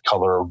get that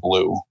color of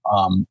blue,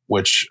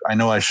 which I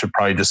know I should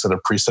probably just set a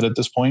preset at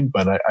this point,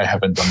 but I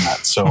haven't done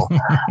that. So,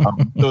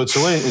 so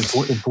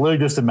it's really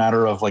just a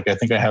matter of like, I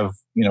think I have,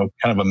 kind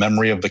of a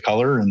memory of the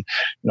color. And,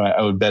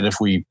 I would bet if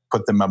we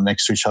put them up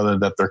next to each other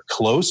that they're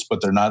close, but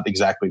they're not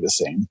exactly the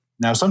same.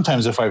 Now,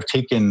 sometimes if I've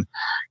taken,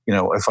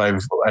 if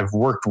I've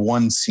worked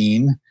one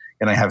scene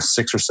and I have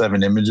 6 or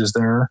 7 images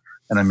there,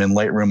 and I'm in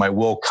Lightroom, I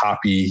will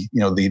copy,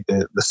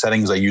 the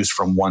settings I use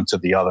from one to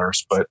the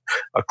others. But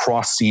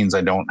across scenes,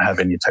 I don't have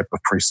any type of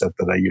preset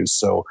that I use.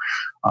 So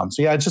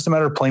yeah, it's just a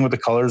matter of playing with the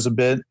colors a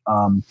bit.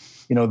 And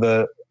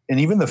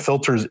even the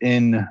filters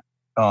in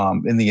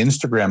the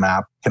Instagram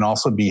app can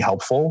also be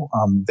helpful.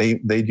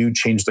 They do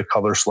change the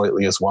color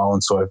slightly as well,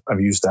 and so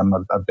I've used them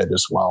a bit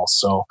as well.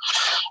 So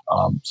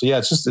yeah,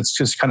 it's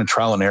just kind of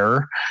trial and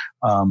error.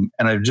 And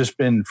I've just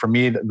been, for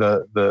me,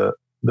 the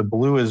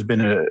blue has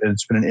been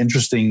it's been an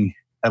interesting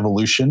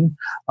evolution.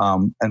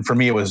 And for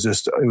me, it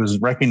was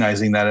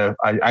recognizing that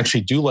I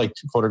actually do like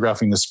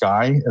photographing the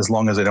sky as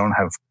long as I don't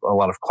have a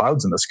lot of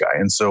clouds in the sky.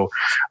 And so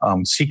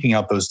seeking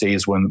out those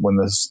days when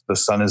the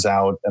sun is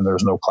out and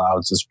there's no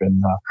clouds has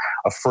been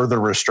a further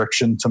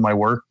restriction to my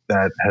work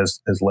that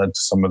has led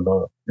to some of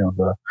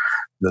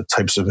the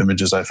types of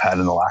images I've had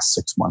in the last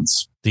 6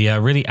 months. The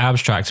really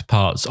abstract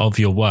parts of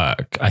your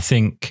work, I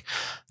think,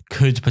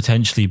 could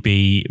potentially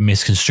be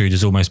misconstrued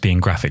as almost being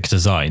graphic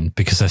design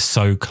because they're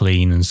so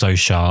clean and so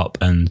sharp,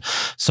 and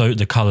so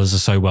the colors are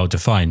so well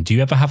defined. Do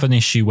you ever have an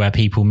issue where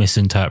people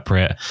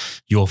misinterpret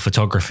your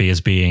photography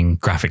as being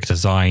graphic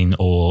design,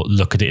 or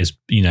look at it as,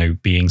 you know,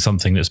 being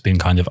something that's been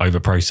kind of over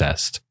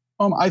processed?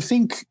 I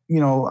think, you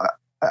know,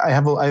 I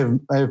have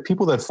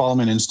people that follow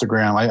me on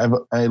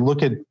Instagram. I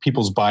look at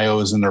people's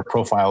bios and their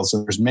profiles,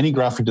 and there's many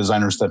graphic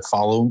designers that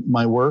follow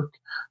my work.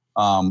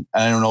 And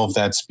I don't know if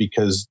that's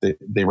because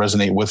they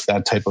resonate with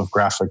that type of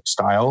graphic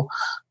style.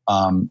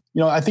 You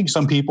know, I think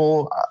some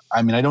people,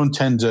 I mean, I don't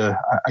tend to,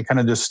 I kind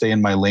of just stay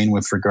in my lane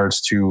with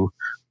regards to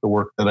the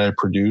work that I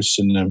produce.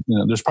 And, you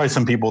know, there's probably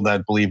some people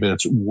that believe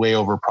it's way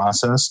over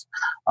processed.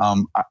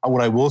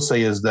 What I will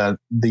say is that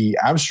the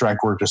abstract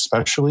work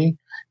especially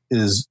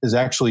is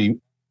actually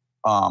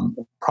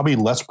probably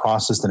less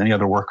processed than any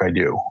other work I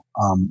do.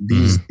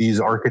 These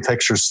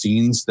architecture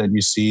scenes that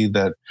you see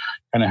that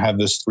kind of have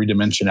this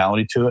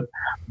three-dimensionality to it,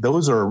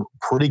 those are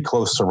pretty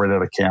close to right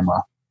out of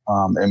camera.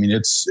 I mean,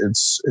 it's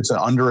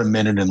under a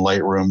minute in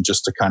Lightroom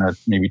just to kind of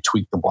maybe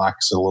tweak the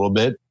blacks a little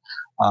bit.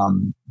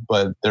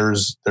 But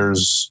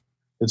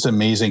it's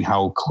amazing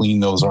how clean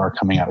those are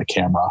coming out of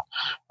camera.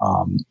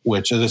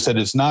 Which, as I said,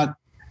 it's not,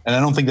 and I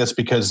don't think that's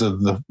because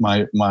of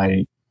my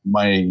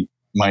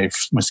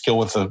skill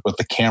with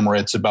the camera.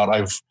 It's about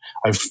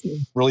I've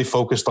really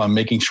focused on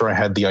making sure I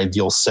had the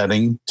ideal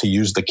setting to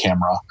use the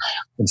camera,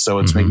 and so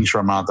it's making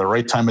sure I'm at the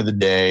right time of the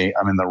day,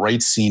 I'm in the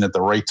right scene at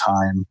the right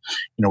time,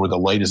 you know, where the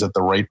light is at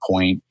the right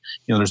point.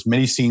 You know, there's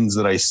many scenes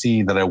that I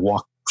see that I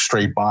walk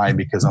straight by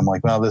because I'm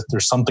like, well,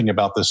 there's something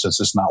about this that's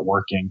just not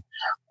working.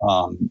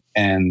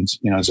 And,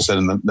 you know, as I said,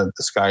 the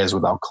sky is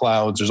without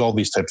clouds. There's all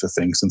these types of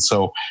things. And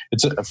so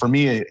it's for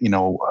me, you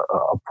know,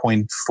 a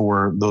point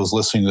for those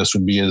listening to this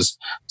would be is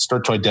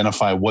start to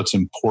identify what's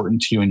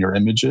important to you in your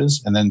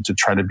images, and then to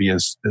try to be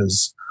as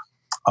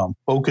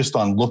focused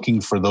on looking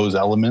for those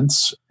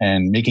elements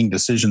and making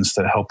decisions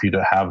to help you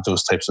to have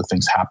those types of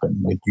things happen.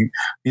 Like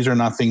these are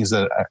not things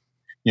that,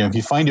 you know, if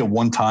you find it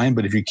one time,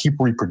 but if you keep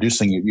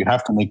reproducing it, you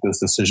have to make those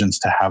decisions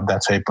to have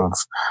that type of,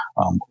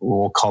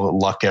 we'll call it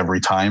luck every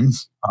time.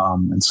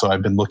 And so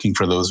I've been looking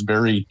for those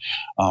very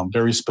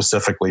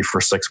specifically for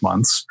 6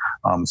 months.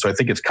 So I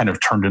think it's kind of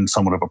turned into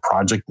somewhat of a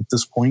project at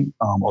this point,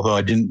 although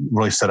I didn't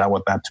really set out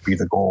with that to be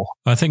the goal.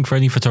 I think for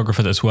any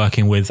photographer that's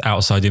working with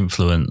outside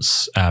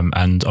influence,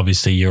 and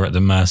obviously you're at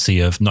the mercy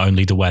of not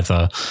only the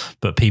weather,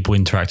 but people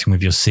interacting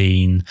with your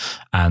scene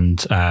and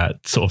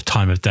sort of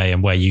time of day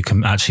and where you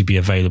can actually be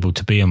available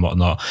to be and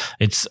whatnot.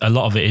 It's a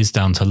lot of it is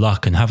down to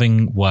luck. And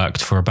having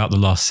worked for about the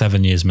last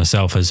 7 years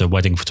myself as a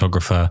wedding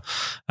photographer,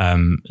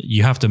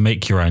 you have to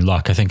make your own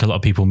luck. I think a lot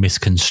of people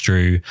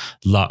misconstrue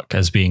luck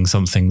as being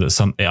something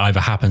that it either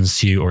happens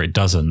to you or it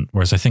doesn't.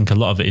 Whereas I think a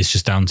lot of it is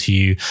just down to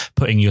you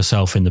putting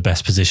yourself in the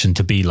best position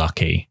to be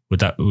lucky. Would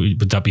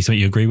that be something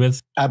you agree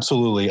with?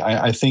 Absolutely.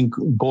 I think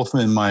both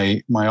in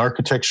my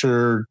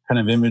architecture kind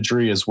of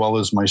imagery as well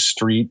as my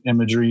street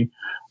imagery,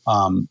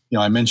 you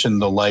know, I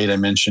mentioned the light, I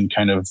mentioned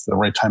kind of the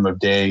right time of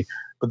day,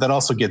 but that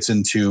also gets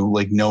into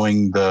like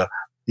knowing the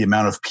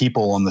amount of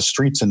people on the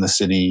streets in the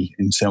city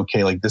and say,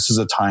 okay, like this is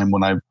a time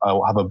when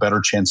I'll have a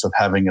better chance of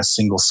having a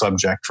single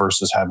subject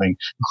versus having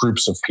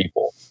groups of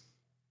people.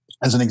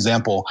 As an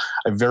example,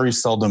 I very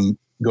seldom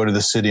go to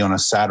the city on a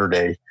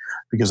Saturday,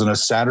 because on a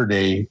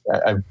Saturday,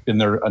 I've been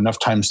there enough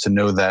times to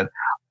know that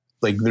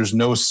like there's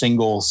no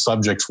single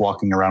subjects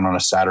walking around on a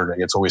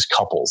Saturday. It's always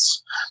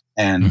couples.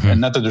 And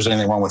not that there's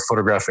anything wrong with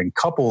photographing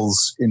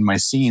couples in my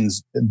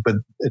scenes, but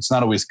it's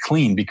not always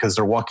clean because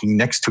they're walking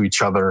next to each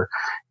other.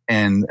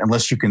 And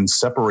unless you can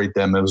separate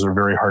them, those are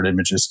very hard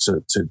images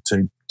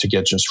to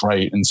get just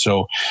right. And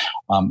so,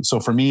 so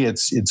for me,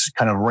 it's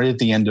kind of right at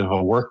the end of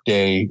a work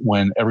day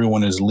when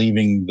everyone is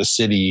leaving the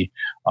city,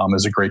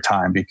 is a great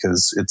time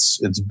because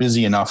it's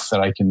busy enough that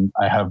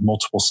I have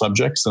multiple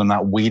subjects and I'm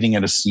not waiting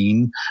at a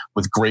scene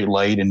with great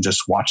light and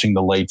just watching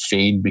the light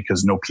fade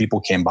because no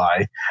people came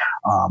by.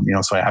 You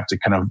know, so I have to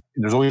kind of,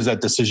 there's always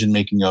that decision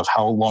making of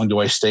how long do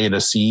I stay at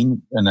a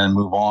scene and then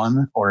move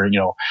on, or, you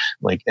know,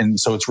 like, and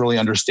so it's really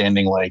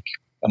understanding like,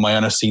 am I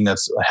on a scene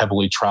that's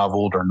heavily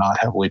traveled or not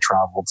heavily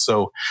traveled?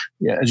 So,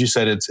 yeah, as you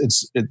said,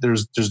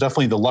 there's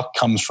definitely the luck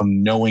comes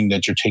from knowing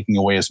that you're taking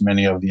away as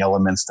many of the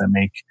elements that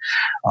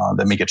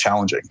make it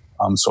challenging.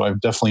 So I've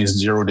definitely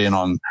zeroed in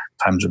on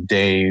times of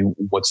day,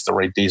 what's the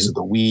right days of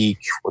the week,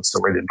 what's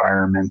the right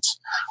environment,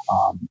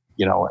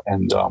 you know,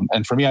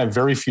 and for me, I have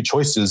very few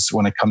choices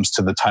when it comes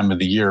to the time of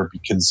the year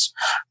because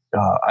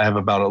I have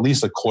about at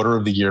least a quarter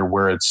of the year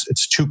where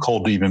it's too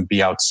cold to even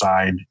be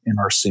outside in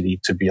our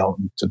city to be able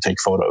to take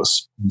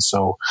photos. And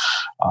so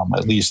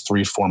at least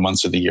 3-4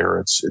 months of the year,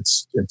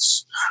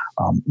 it's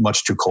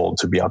much too cold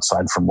to be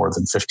outside for more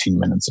than 15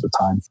 minutes at a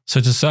time. So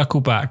to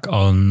circle back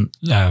on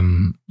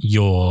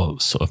your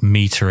sort of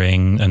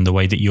metering and the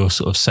way that you're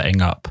sort of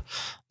setting up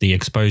the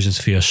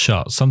exposures for your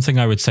shots, something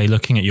I would say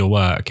looking at your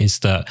work is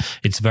that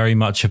it's very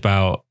much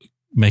about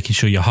making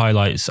sure your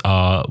highlights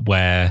are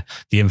where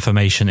the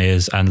information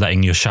is and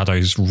letting your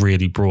shadows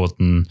really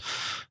broaden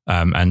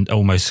and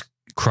almost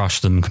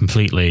crush them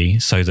completely,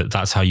 so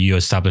that's how you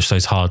establish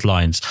those hard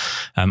lines.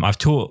 I've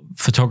taught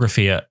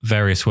photography at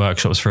various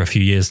workshops for a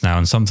few years now,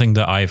 and something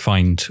that I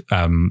find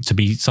to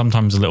be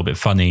sometimes a little bit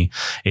funny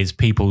is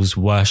people's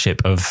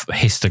worship of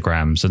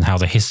histograms, and how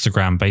the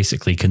histogram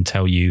basically can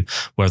tell you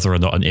whether or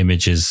not an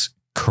image is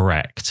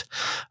correct.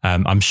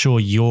 I'm sure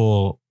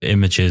your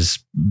images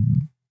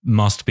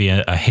must be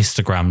a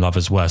histogram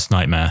lover's worst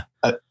nightmare.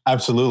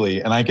 Absolutely.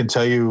 And I can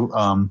tell you,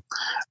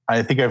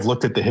 I think I've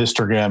looked at the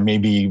histogram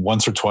maybe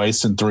once or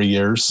twice in 3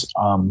 years.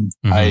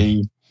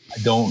 I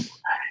don't,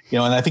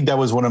 and I think that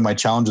was one of my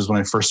challenges when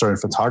I first started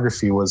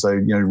photography was I,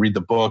 read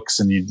the books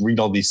and you'd read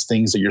all these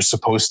things that you're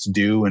supposed to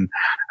do. And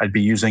I'd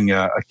be using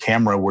a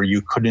camera where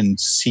you couldn't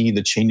see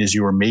the changes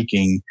you were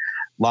making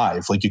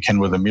live like you can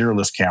with a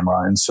mirrorless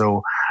camera. And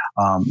so,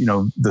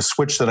 the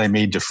switch that I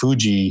made to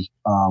Fuji,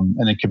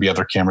 and it could be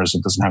other cameras.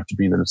 It doesn't have to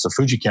be that it's a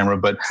Fuji camera,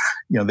 but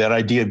that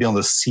idea of being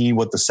able to see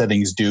what the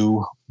settings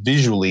do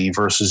visually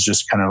versus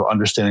just kind of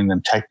understanding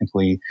them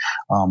technically,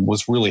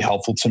 was really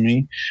helpful to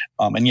me.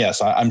 And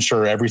yes, I'm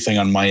sure everything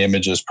on my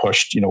image is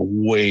pushed,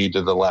 way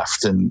to the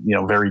left and,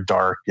 very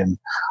dark. And,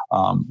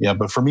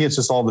 but for me, it's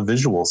just all the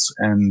visuals.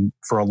 And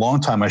for a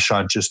long time, I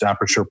shot just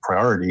aperture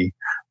priority,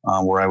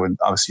 where I would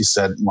obviously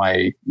set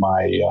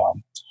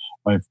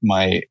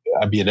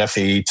I'd be at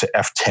f8 to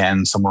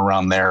f10, somewhere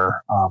around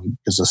there,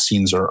 because the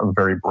scenes are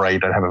very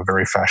bright. I'd have a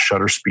very fast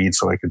shutter speed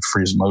so I could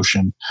freeze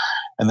motion,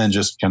 and then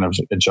just kind of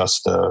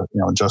adjust the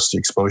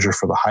exposure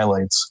for the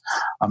highlights.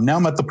 Now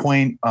I'm at the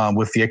point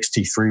with the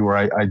X-T3 where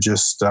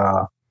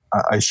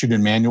I shoot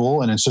in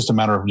manual, and it's just a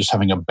matter of just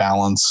having a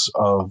balance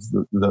of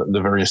the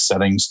various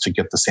settings to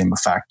get the same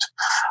effect.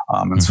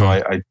 And so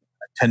I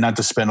tend not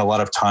to spend a lot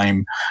of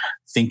time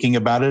thinking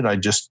about it. I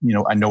just,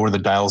 I know where the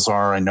dials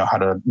are. I know how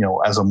to,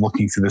 as I'm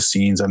looking through the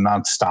scenes, I'm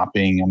not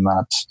stopping. I'm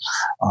not,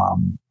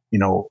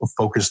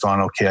 focused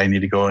on, okay, I need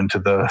to go into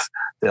the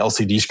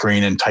LCD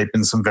screen and type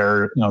in some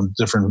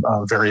different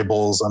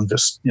variables. I'm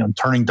just,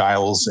 turning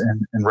dials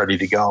and ready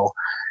to go.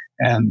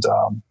 And,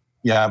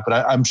 but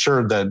I'm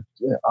sure that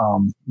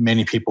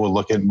many people would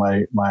look at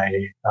my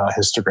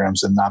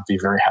histograms and not be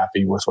very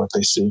happy with what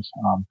they see.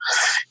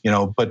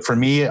 But for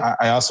me,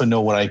 I also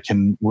know what I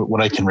can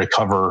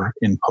recover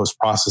in post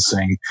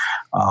processing,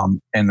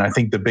 and I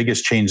think the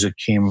biggest change that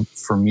came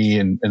for me,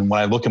 and when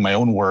I look at my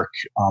own work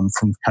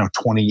from kind of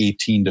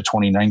 2018 to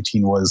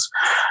 2019, was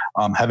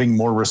having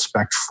more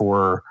respect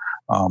for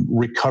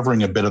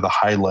recovering a bit of the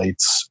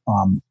highlights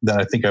that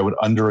I think I would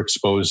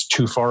underexpose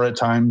too far at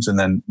times, and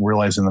then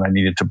realizing that I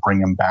needed to bring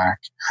them back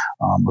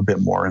a bit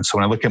more. And so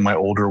when I look at my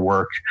older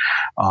work,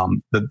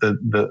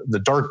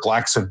 the dark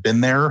blacks have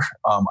been there.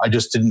 I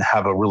just didn't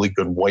have a really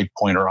good white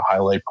point or a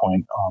highlight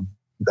point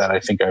that I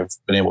think I've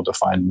been able to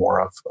find more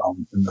of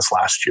in this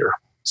last year.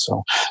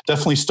 So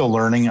definitely still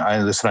learning.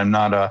 As I said, I'm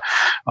not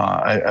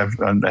I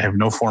have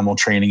no formal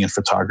training in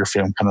photography.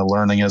 I'm kind of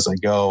learning as I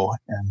go.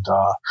 And,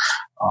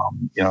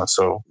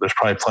 so there's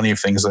probably plenty of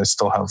things I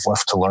still have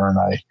left to learn.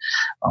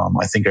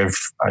 I think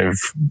I've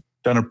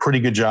done a pretty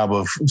good job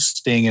of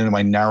staying in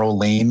my narrow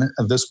lane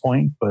at this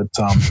point, but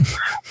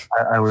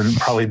I would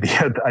probably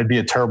I'd be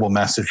a terrible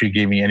mess if you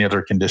gave me any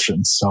other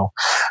conditions. So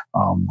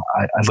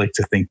I'd like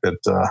to think that,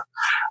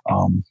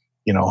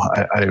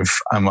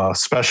 I'm a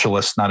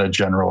specialist, not a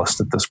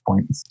generalist at this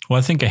point. Well,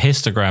 I think a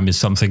histogram is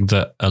something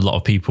that a lot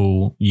of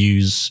people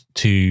use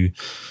to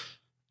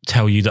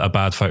tell you that a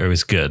bad photo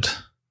is good.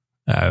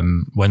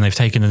 When they've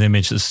taken an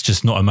image that's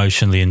just not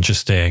emotionally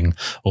interesting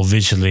or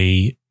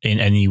visually in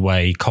any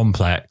way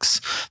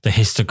complex, the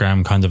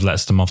histogram kind of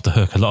lets them off the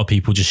hook. A lot of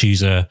people just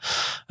use a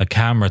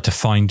camera to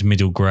find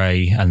middle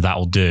gray and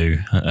that'll do.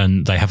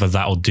 And they have a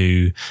that'll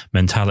do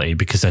mentality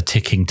because they're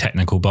ticking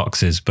technical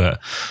boxes. But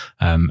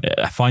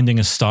finding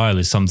a style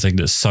is something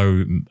that's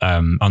so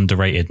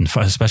underrated, and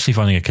especially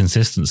finding a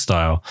consistent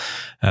style.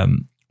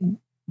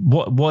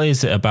 What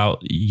is it about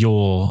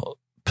your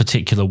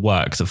particular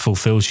work that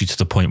fulfills you to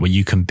the point where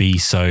you can be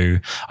so,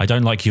 I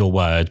don't like your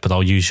word, but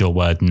I'll use your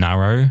word,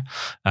 narrow,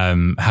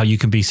 how you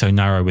can be so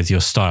narrow with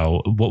your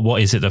style?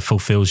 What is it that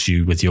fulfills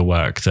you with your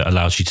work that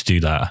allows you to do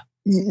that?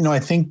 I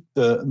think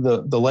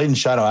the light and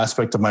shadow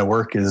aspect of my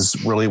work is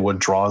really what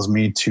draws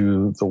me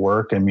to the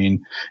work. I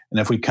mean, and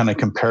if we kind of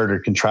compare it or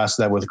contrast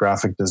that with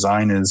graphic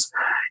design, is,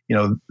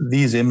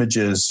 these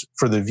images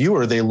for the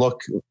viewer, they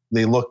look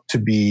to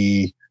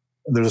be,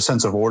 there's a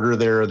sense of order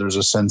there. There's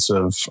a sense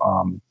of,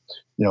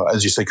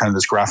 as you say, kind of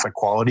this graphic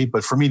quality.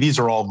 But for me, these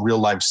are all real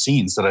life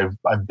scenes that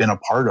I've been a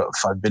part of.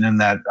 I've been in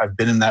that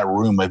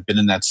room. I've been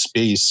in that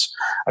space.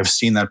 I've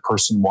seen that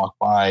person walk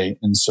by.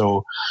 And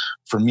so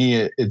for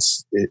me,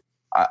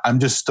 I'm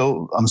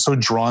so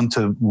drawn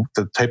to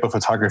the type of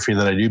photography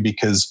that I do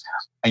because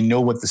I know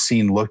what the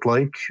scene looked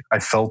like. I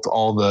felt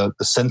all the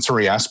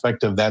sensory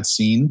aspect of that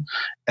scene.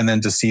 And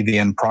then to see the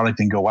end product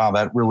and go, wow,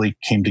 that really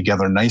came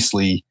together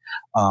nicely,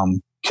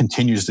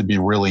 continues to be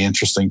really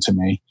interesting to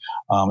me.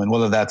 And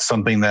whether that's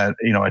something that,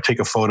 I take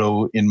a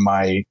photo in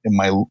my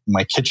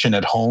kitchen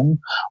at home,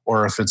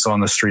 or if it's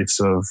on the streets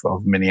of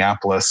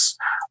Minneapolis,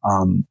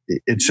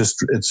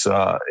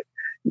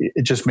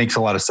 it just makes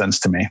a lot of sense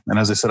to me. And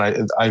as I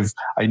said,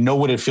 I know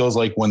what it feels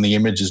like when the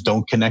images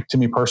don't connect to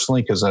me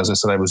personally, because as I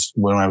said,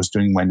 when I was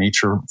doing my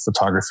nature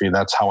photography,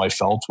 that's how I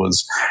felt,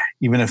 was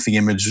even if the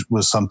image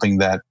was something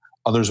that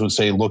others would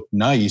say looked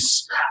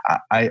nice,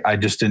 I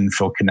just didn't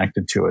feel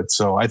connected to it.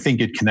 So I think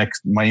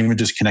my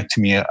images connect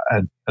to me at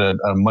a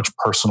much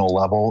personal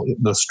level.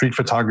 The street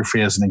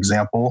photography as an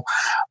example,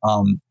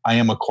 I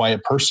am a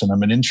quiet person.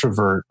 I'm an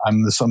introvert.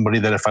 I'm somebody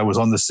that if I was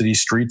on the city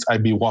streets,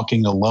 I'd be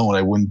walking alone.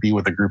 I wouldn't be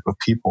with a group of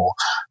people.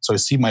 So I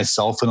see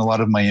myself in a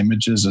lot of my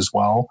images as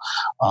well.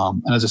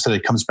 And as I said,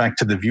 it comes back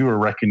to the viewer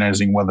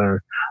recognizing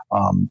whether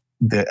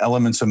the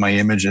elements of my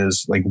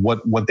images, like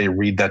what they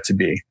read that to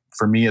be.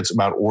 For me, it's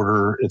about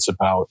order. It's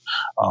about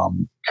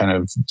kind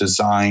of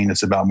design.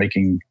 It's about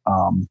making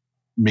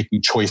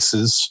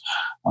choices.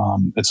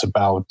 It's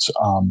about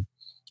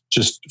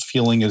just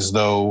feeling as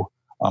though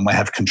I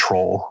have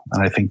control.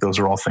 And I think those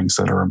are all things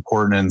that are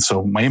important. And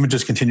so my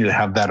images continue to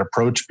have that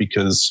approach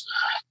because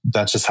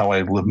that's just how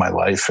I live my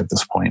life at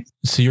this point.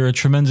 So you're a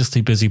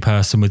tremendously busy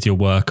person with your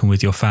work and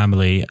with your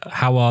family.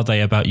 How are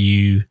they about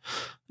you,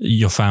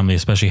 your family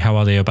especially? How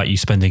are they about you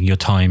spending your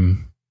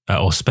time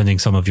or spending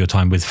some of your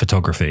time with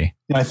photography?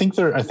 Yeah, I think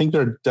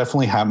they're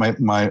definitely happy.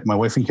 My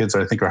wife and kids,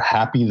 I think, are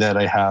happy that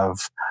I have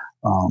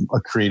a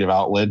creative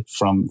outlet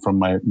from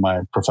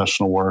my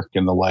professional work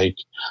and the like.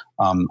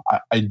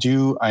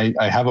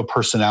 I have a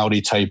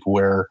personality type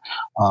where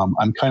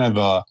I'm kind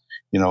of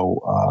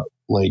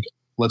like,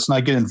 let's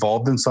not get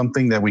involved in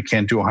something that we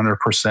can't do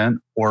 100%,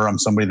 or I'm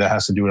somebody that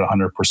has to do it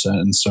 100%.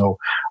 And so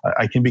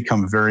I can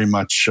become very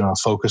much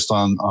focused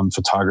on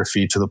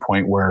photography to the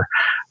point where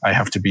I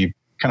have to be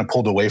kind of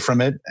pulled away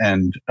from it,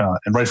 and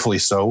rightfully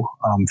so,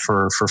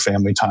 for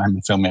family time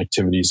and family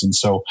activities. And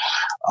so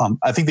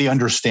I think they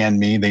understand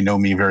me. They know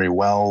me very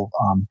well.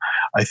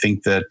 I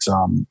think that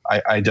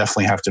I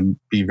definitely have to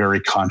be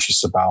very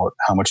conscious about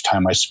how much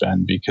time I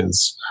spend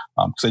because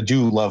I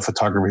do love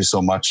photography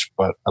so much,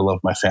 but I love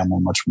my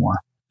family much more.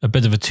 A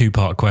bit of a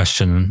two-part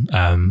question,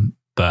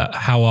 but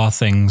how are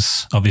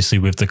things, obviously,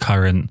 with the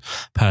current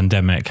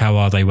pandemic? How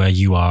are they where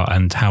you are,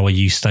 and how are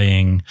you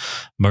staying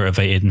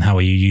motivated, and how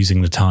are you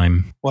using the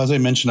time? Well, as I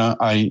mentioned,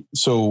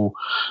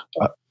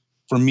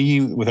 for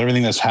me, with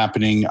everything that's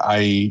happening,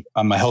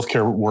 I'm a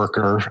healthcare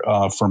worker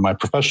for my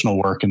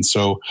professional work. And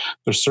so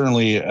there's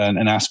certainly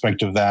an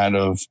aspect of that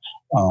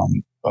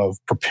of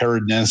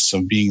preparedness,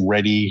 of being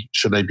ready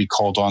should I be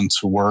called on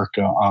to work.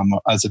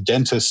 As a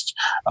dentist,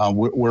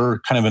 we're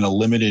kind of in a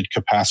limited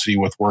capacity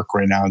with work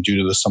right now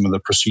due to some of the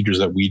procedures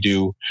that we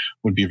do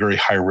would be very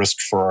high risk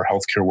for our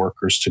healthcare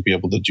workers to be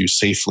able to do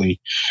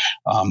safely.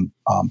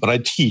 But I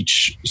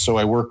teach, so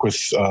I work with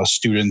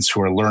students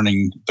who are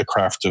learning the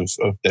craft of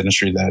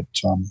dentistry that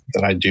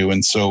I do.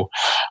 And so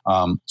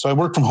I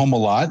work from home a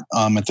lot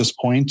at this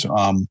point.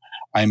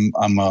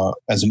 I'm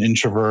as an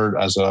introvert,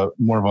 as a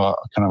more of a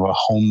kind of a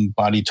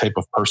homebody type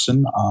of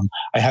person.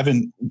 I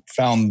haven't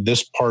found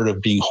this part of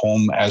being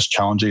home as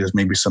challenging as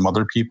maybe some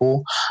other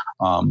people.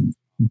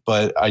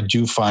 But I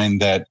do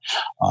find that,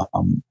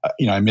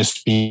 I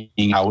miss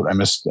being out. I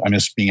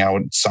miss being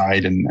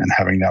outside and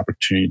having the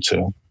opportunity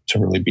to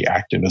really be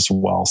active as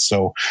well.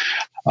 So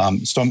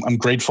I'm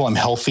grateful. I'm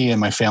healthy and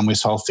my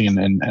family's healthy,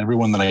 and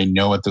everyone that I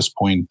know at this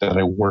point that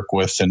I work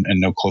with and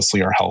know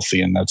closely are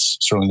healthy. And that's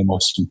certainly the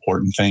most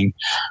important thing.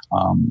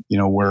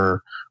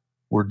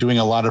 We're doing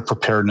a lot of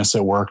preparedness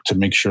at work to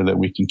make sure that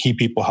we can keep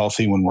people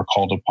healthy when we're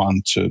called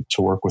upon to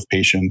work with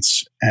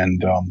patients.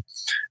 And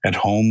at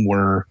home,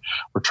 we're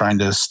trying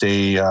to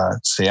stay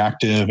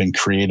active and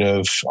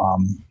creative.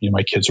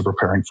 My kids are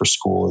preparing for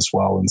school as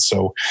well, and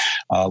so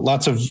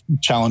lots of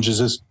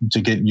challenges to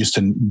get used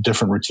to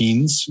different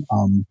routines.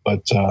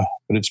 But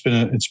it's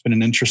been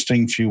an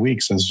interesting few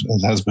weeks, as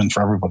it has been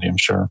for everybody, I'm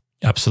sure.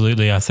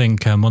 Absolutely. I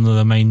think one of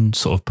the main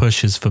sort of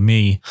pushes for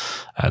me,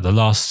 so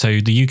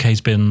the UK's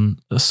been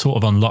sort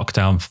of on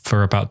lockdown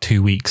for about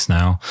 2 weeks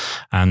now.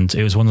 And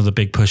it was one of the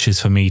big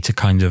pushes for me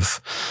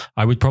to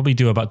I would probably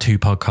do about 2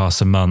 podcasts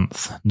a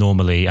month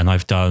normally. And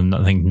I've done,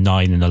 I think,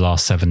 9 in the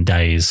last 7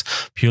 days,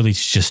 purely to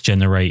just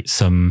generate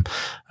some,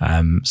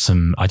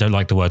 I don't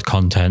like the word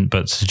content,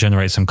 but to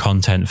generate some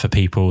content for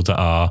people that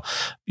are,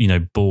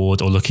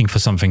 bored or looking for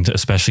something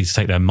especially to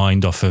take their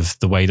mind off of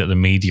the way that the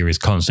media is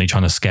constantly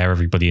trying to scare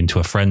everybody into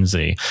a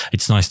frenzy.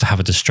 It's nice to have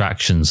a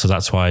distraction. So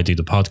that's why I do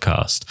the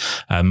podcast.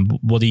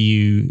 What are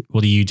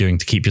you doing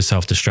to keep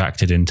yourself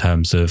distracted in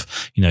terms of,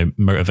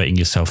 motivating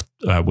yourself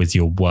with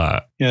your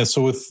work? Yeah.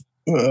 So with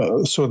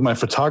my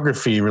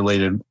photography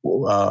related,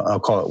 I'll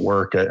call it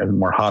work,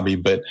 more hobby,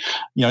 but,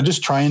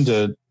 just trying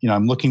to,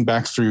 I'm looking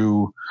back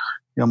through,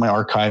 my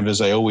archive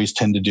as I always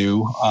tend to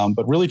do,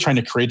 but really trying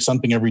to create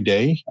something every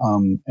day.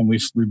 And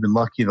we've been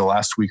lucky the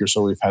last week or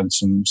so, we've had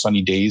some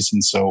sunny days.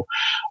 And so,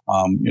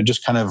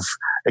 just kind of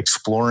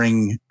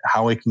exploring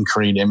how I can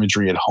create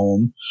imagery at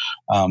home.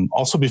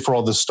 Also, before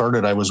all this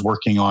started, I was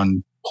working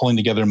on pulling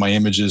together my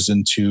images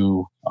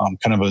into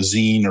kind of a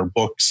zine or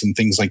books and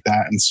things like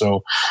that. And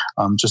so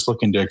just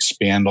looking to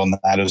expand on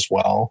that as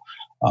well.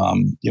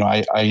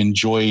 I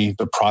enjoy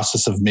the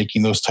process of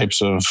making those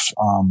types of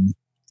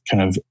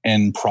kind of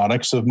end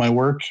products of my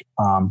work.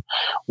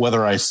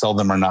 Whether I sell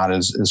them or not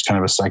is kind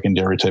of a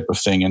secondary type of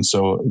thing. And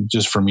so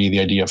just for me, the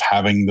idea of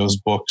having those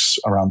books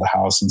around the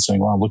house and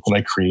saying, wow, look what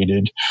I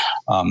created.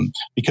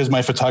 Because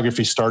my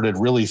photography started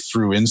really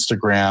through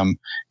Instagram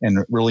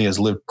and really has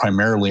lived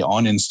primarily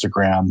on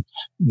Instagram,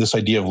 this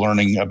idea of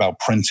learning about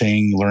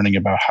printing, learning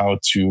about how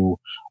to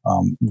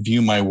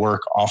view my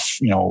work off,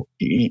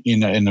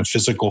 in a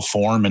physical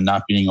form and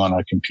not being on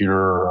a computer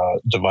or a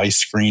device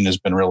screen has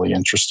been really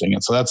interesting.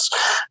 And so that's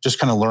just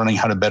kind of learning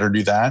how to better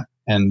do that.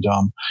 And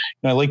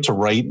I like to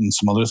write and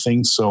some other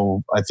things.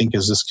 So I think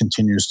as this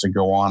continues to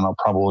go on, I'll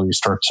probably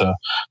start to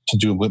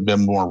do a bit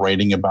more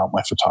writing about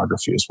my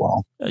photography as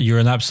well. You're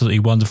an absolutely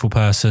wonderful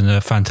person,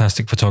 a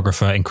fantastic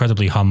photographer,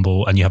 incredibly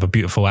humble, and you have a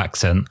beautiful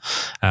accent.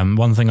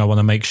 One thing I want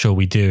to make sure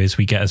we do is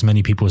we get as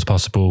many people as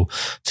possible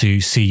to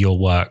see your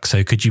work.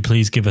 So could you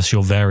please give us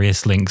your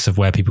various links of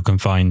where people can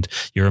find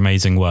your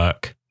amazing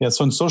work? Yeah,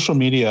 so on social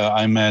media,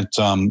 I'm at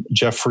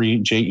Jeffrey,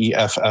 Jeffrey,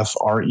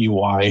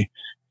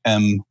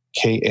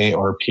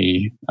 Karp,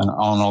 and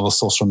on all the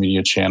social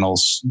media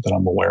channels that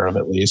I'm aware of,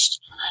 at least.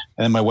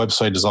 And then my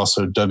website is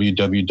also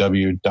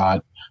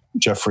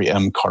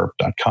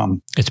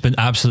www.jeffreymkarp.com. It's been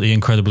absolutely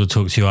incredible to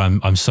talk to you.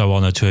 I'm so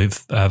honored to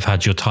have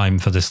had your time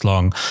for this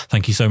long.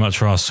 Thank you so much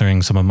for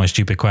answering some of my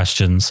stupid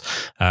questions.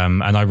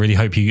 And I really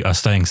hope you are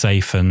staying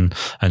safe and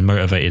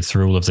motivated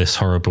through all of this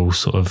horrible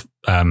sort of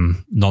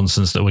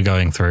nonsense that we're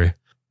going through.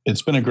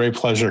 It's been a great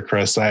pleasure,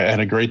 Kris. I had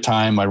a great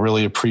time. I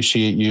really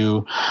appreciate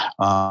you.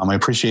 I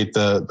appreciate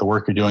the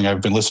work you're doing.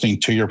 I've been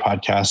listening to your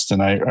podcast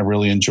and I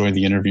really enjoy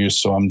the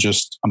interviews. So I'm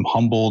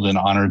humbled and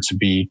honored to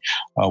be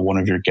one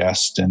of your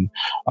guests. And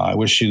I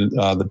wish you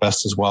the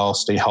best as well.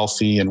 Stay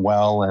healthy and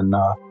well, and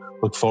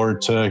look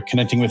forward to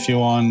connecting with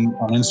you on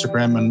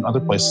Instagram and other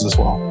places as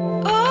well.